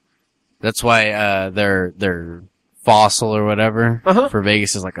 That's why, their fossil or whatever for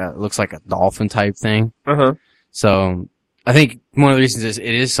Vegas is looks like a dolphin type thing. Uh-huh. So, I think one of the reasons it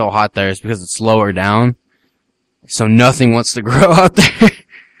is so hot there is because it's lower down. So nothing wants to grow out there.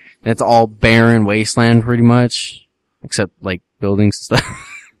 It's all barren wasteland pretty much. Except like buildings and stuff.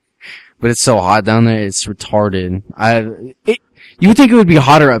 But it's so hot down there, it's retarded. You would think it would be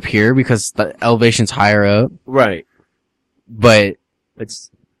hotter up here because the elevation's higher up. Right. But It's,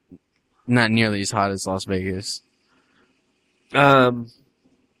 not nearly as hot as Las Vegas. what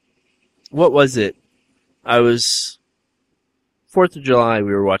was it? I was, 4th of July,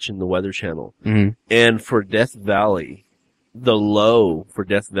 we were watching the Weather Channel. Mm-hmm. And for Death Valley, the low for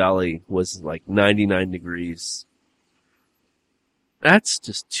Death Valley was like 99 degrees. That's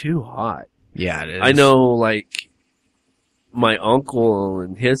just too hot. Yeah, it is. I know, like, my uncle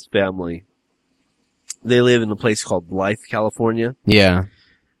and his family, they live in a place called Blythe, California. Yeah.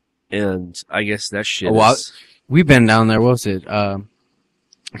 And I guess that shit Oh, well, is... We've been down there, what was it? I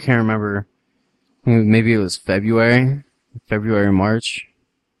can't remember. Maybe it was February, March.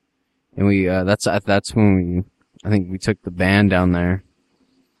 And that's when I think we took the band down there.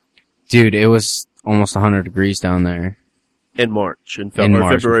 Dude, it was almost 100 degrees down there. In March.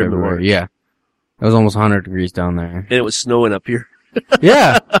 February. Yeah. It was almost 100 degrees down there. And it was snowing up here.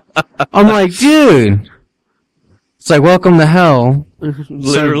 Yeah. I'm like, dude. It's like, welcome to hell.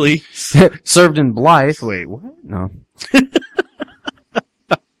 Literally. Served in Blythe. Wait, what? No.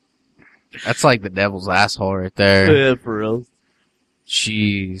 That's like the devil's asshole right there. Yeah, for real.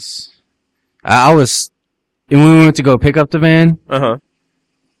 Jeez. And when we went to go pick up the van, Uh-huh.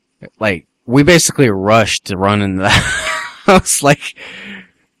 like, we basically rushed to run into the house. Like,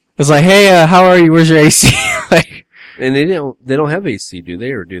 it's like, hey, how are you? Where's your AC? Like, And they don't have AC, do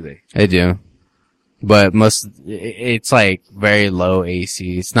they, or do they? they do. But it's like very low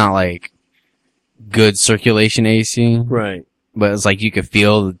AC. It's not like good circulation AC. Right. But it's like you could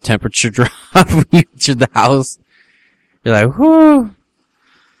feel the temperature drop when you enter the house. You're like, whoo.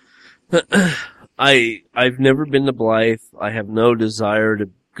 I've never been to Blythe. I have no desire to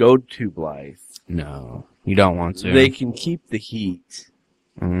go to Blythe. No, you don't want to. They can keep the heat,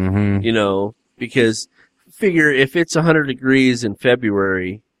 Mm-hmm. you know, because figure if it's 100 degrees in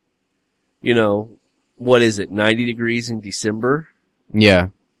February, you know, what is it, 90 degrees in December? Yeah.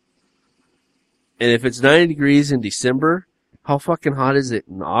 And if it's 90 degrees in December, how fucking hot is it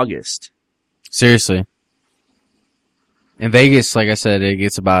in August? Seriously. In Vegas, like I said, it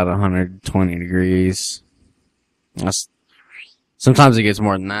gets about 120 degrees. Sometimes it gets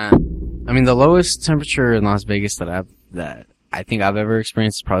more than that. I mean, the lowest temperature in Las Vegas that I think I've ever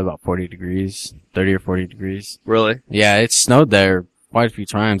experienced is probably about 40 degrees, 30 or 40 degrees. Really? Yeah, it snowed there quite a few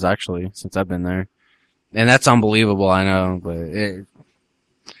times actually since I've been there, and that's unbelievable. I know, but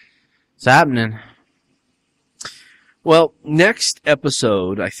it's happening. Well, next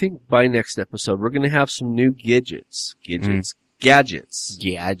episode, I think by next episode, we're going to have some new gadgets, Gadgets.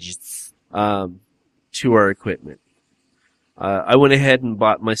 to our equipment. I went ahead and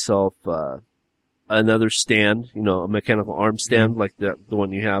bought myself, another stand, you know, a mechanical arm stand like the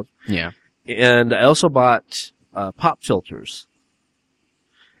one you have. Yeah. And I also bought, pop filters.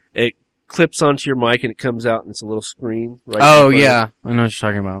 It clips onto your mic and it comes out and it's a little screen. Right in Oh front of yeah, I know what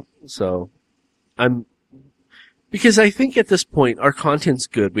you're talking about. it. So, because I think at this point our content's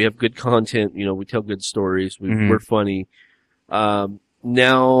good. We have good content. You know, we tell good stories. We're funny.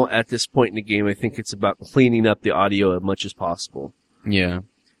 Now at this point in the game, I think it's about cleaning up the audio as much as possible. Yeah.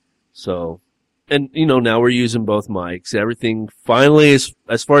 So, and you know, now we're using both mics. Everything finally is,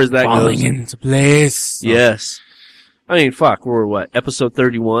 as far as that Falling goes. into place. Yes. I mean, fuck, we're what, episode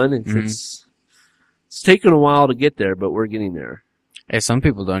 31? It's taken a while to get there, but we're getting there. Hey, some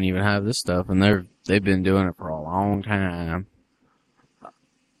people don't even have this stuff, and they've been doing it for a long time.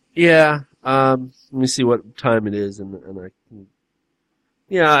 Yeah. Let me see what time it is, and I can,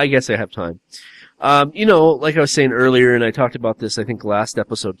 yeah, I guess I have time. You know, like I was saying earlier, and I talked about this, I think last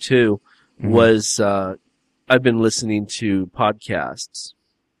episode too, was, I've been listening to podcasts.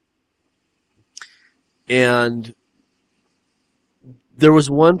 And there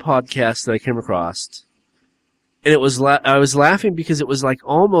was one podcast that I came across, and it was I was laughing because it was like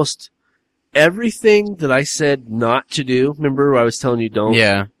almost everything that I said not to do. Remember I was telling you don't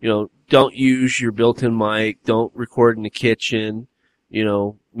use your built-in mic, don't record in the kitchen, you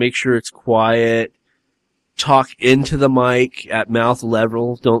know, make sure it's quiet, talk into the mic at mouth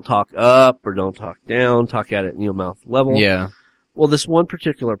level, don't talk up or don't talk down, talk at it, you know, mouth level. Yeah. Well, this one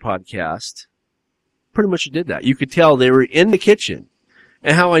particular podcast pretty much did that. You could tell they were in the kitchen.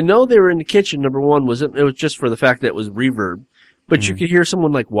 And how I know they were in the kitchen, number one, was it was just for the fact that it was reverb. But you could hear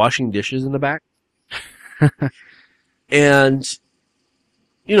someone like washing dishes in the back. And,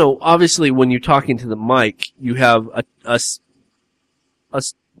 you know, obviously when you're talking to the mic, you have a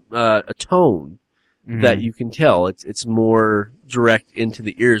tone that you can tell. It's more direct into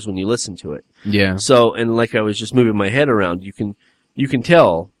the ears when you listen to it. Yeah. So, and like I was just moving my head around, you can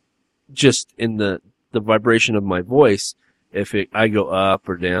tell just in the vibration of my voice if I go up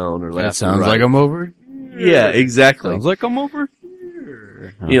or down or left. That sounds or right. like I'm over. Yeah, exactly. Sounds like I'm over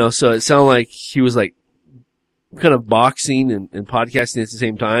here. You know, so it sounded like he was like kind of boxing and podcasting at the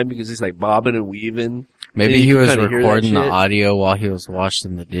same time because he's like bobbing and weaving. Maybe And he you was kinda hear that recording the shit. audio while he was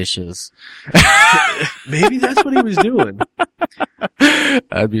washing the dishes. Maybe that's what he was doing.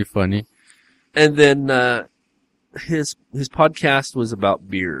 That'd be funny. And then his podcast was about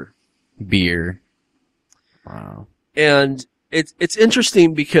beer. Beer. Wow. And it's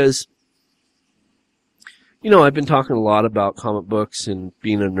interesting because, you know, I've been talking a lot about comic books and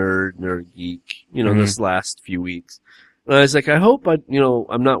being a nerd geek, you know, this last few weeks. And I was like, I hope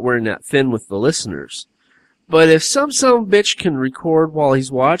I'm not wearing that thin with the listeners. But if some bitch can record while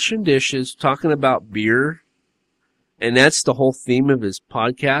he's washing dishes, talking about beer, and that's the whole theme of his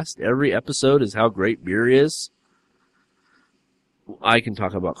podcast, every episode is how great beer is, I can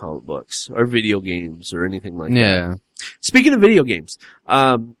talk about comic books or video games or anything like that. Yeah. Speaking of video games,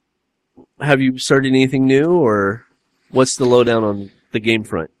 have you started anything new, or what's the lowdown on the game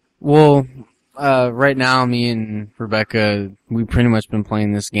front? Well, right now, me and Rebecca, we've pretty much been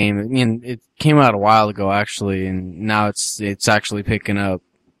playing this game. I mean, it came out a while ago, actually, and now it's actually picking up,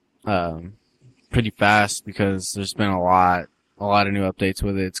 pretty fast because there's been a lot of new updates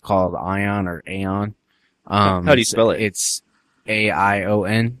with it. It's called Ion or Aeon. How do you spell it? It's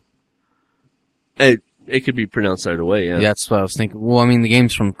AION. It could be pronounced either way, yeah. That's what I was thinking. Well, I mean, the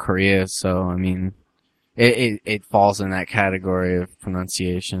game's from Korea, so, I mean, it falls in that category of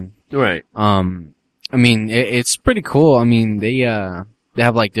pronunciation. Right. I mean, it's pretty cool. I mean, they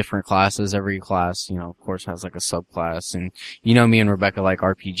have like different classes. Every class, of course has like a subclass. And me and Rebecca like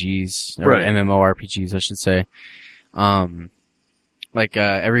RPGs, or Right. MMORPGs, I should say.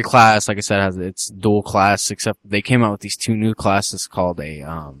 Every class, like I said, has its dual class, except they came out with these 2 new classes called a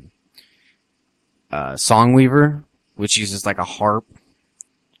Songweaver, which uses like a harp,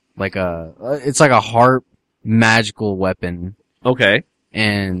 it's like a harp magical weapon. Okay.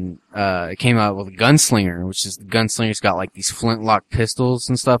 And it came out with a Gunslinger, which is the Gunslinger's got like these flintlock pistols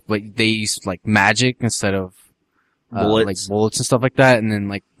and stuff, but they use like magic instead of Bullets. like bullets and stuff like that. And then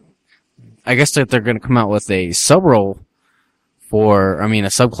I guess that they're going to come out with a a subclass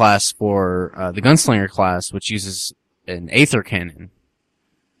for the Gunslinger class, which uses an Aether cannon,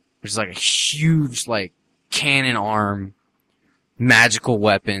 which is like a huge like cannon arm magical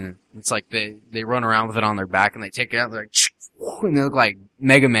weapon. It's like they run around with it on their back and they take it out. They're like, and they look like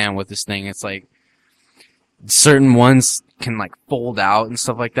Mega Man with this thing. It's like certain ones can like fold out and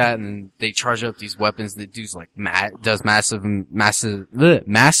stuff like that, and they charge up these weapons that does massive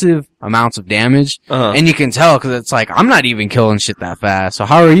amounts of damage. Uh-huh. And you can tell because it's like I'm not even killing shit that fast. So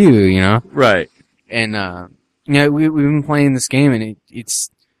how are you? Right. And we've been playing this game, and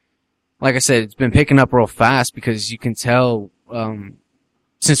it's like I said, it's been picking up real fast because you can tell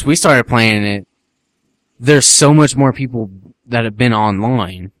since we started playing it, there's so much more people that have been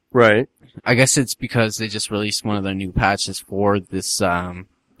online. Right. I guess it's because they just released one of their new patches for this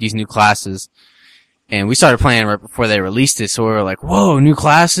these new classes, and we started playing right before they released it. So we were like, "Whoa, new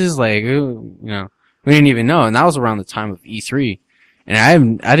classes!" Like, we didn't even know, and that was around the time of E3, and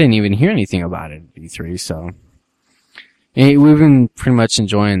I didn't even hear anything about it at E3. So we've been pretty much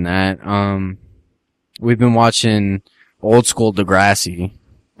enjoying that. We've been watching old school Degrassi.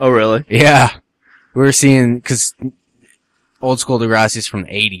 Oh, really? Yeah, we were seeing because old school Degrassi's from the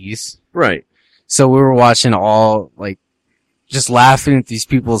 80s. Right. So we were watching all, just laughing at these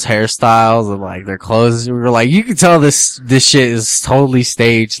people's hairstyles and, their clothes. We were like, you can tell this shit is totally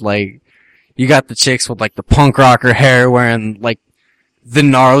staged. Like, you got the chicks with, the punk rocker hair wearing, the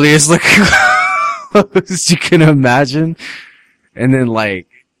gnarliest looking clothes you can imagine. And then,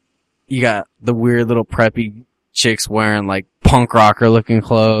 you got the weird little preppy chicks wearing, punk rocker looking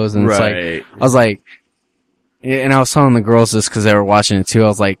clothes. And Right. it's I was like, and I was telling the girls this because they were watching it too. I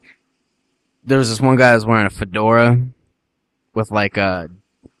was like, there was this one guy that was wearing a fedora with a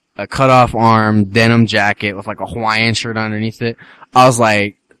cut off arm denim jacket with a Hawaiian shirt underneath it. I was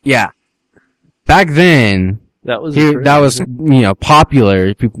like, yeah, back then That was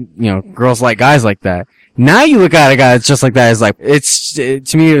popular. People, girls like guys like that. Now you look at a guy that's just like that.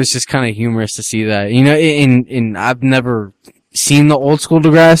 To me, it was just kind of humorous to see that. And I've never seen the old school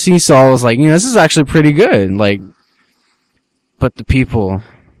Degrassi, so I was like, this is actually pretty good. But the people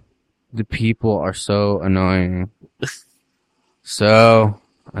are so annoying. So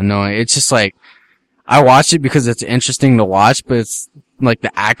annoying. It's just I watch it because it's interesting to watch, but it's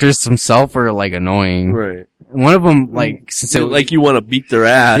the actors themselves are annoying. Right. One of them, since it, you want to beat their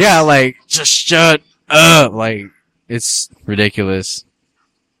ass. yeah, just shut up. It's ridiculous.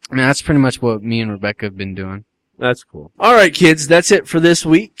 I mean, that's pretty much what me and Rebecca have been doing. That's cool. All right, kids, that's it for this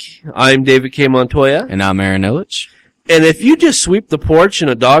week. I'm David K. Montoya. And I'm Aaron Illich. And if you just sweep the porch and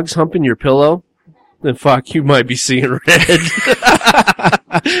a dog's humping your pillow, then fuck, you might be seeing red.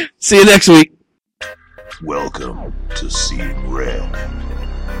 See you next week. Welcome to Seeing Red.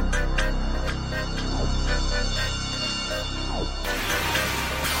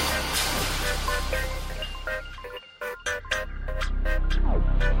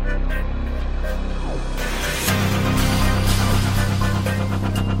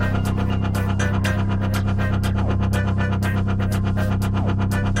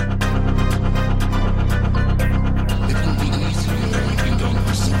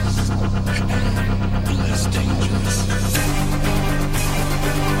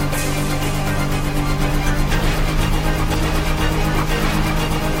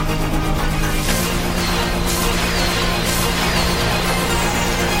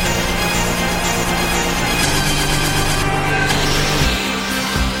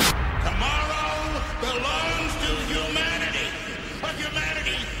 Tomorrow belongs to humanity, but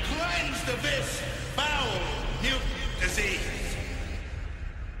humanity cleansed of this foul mutant disease.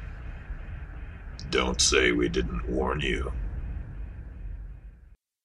 Don't say we didn't warn you.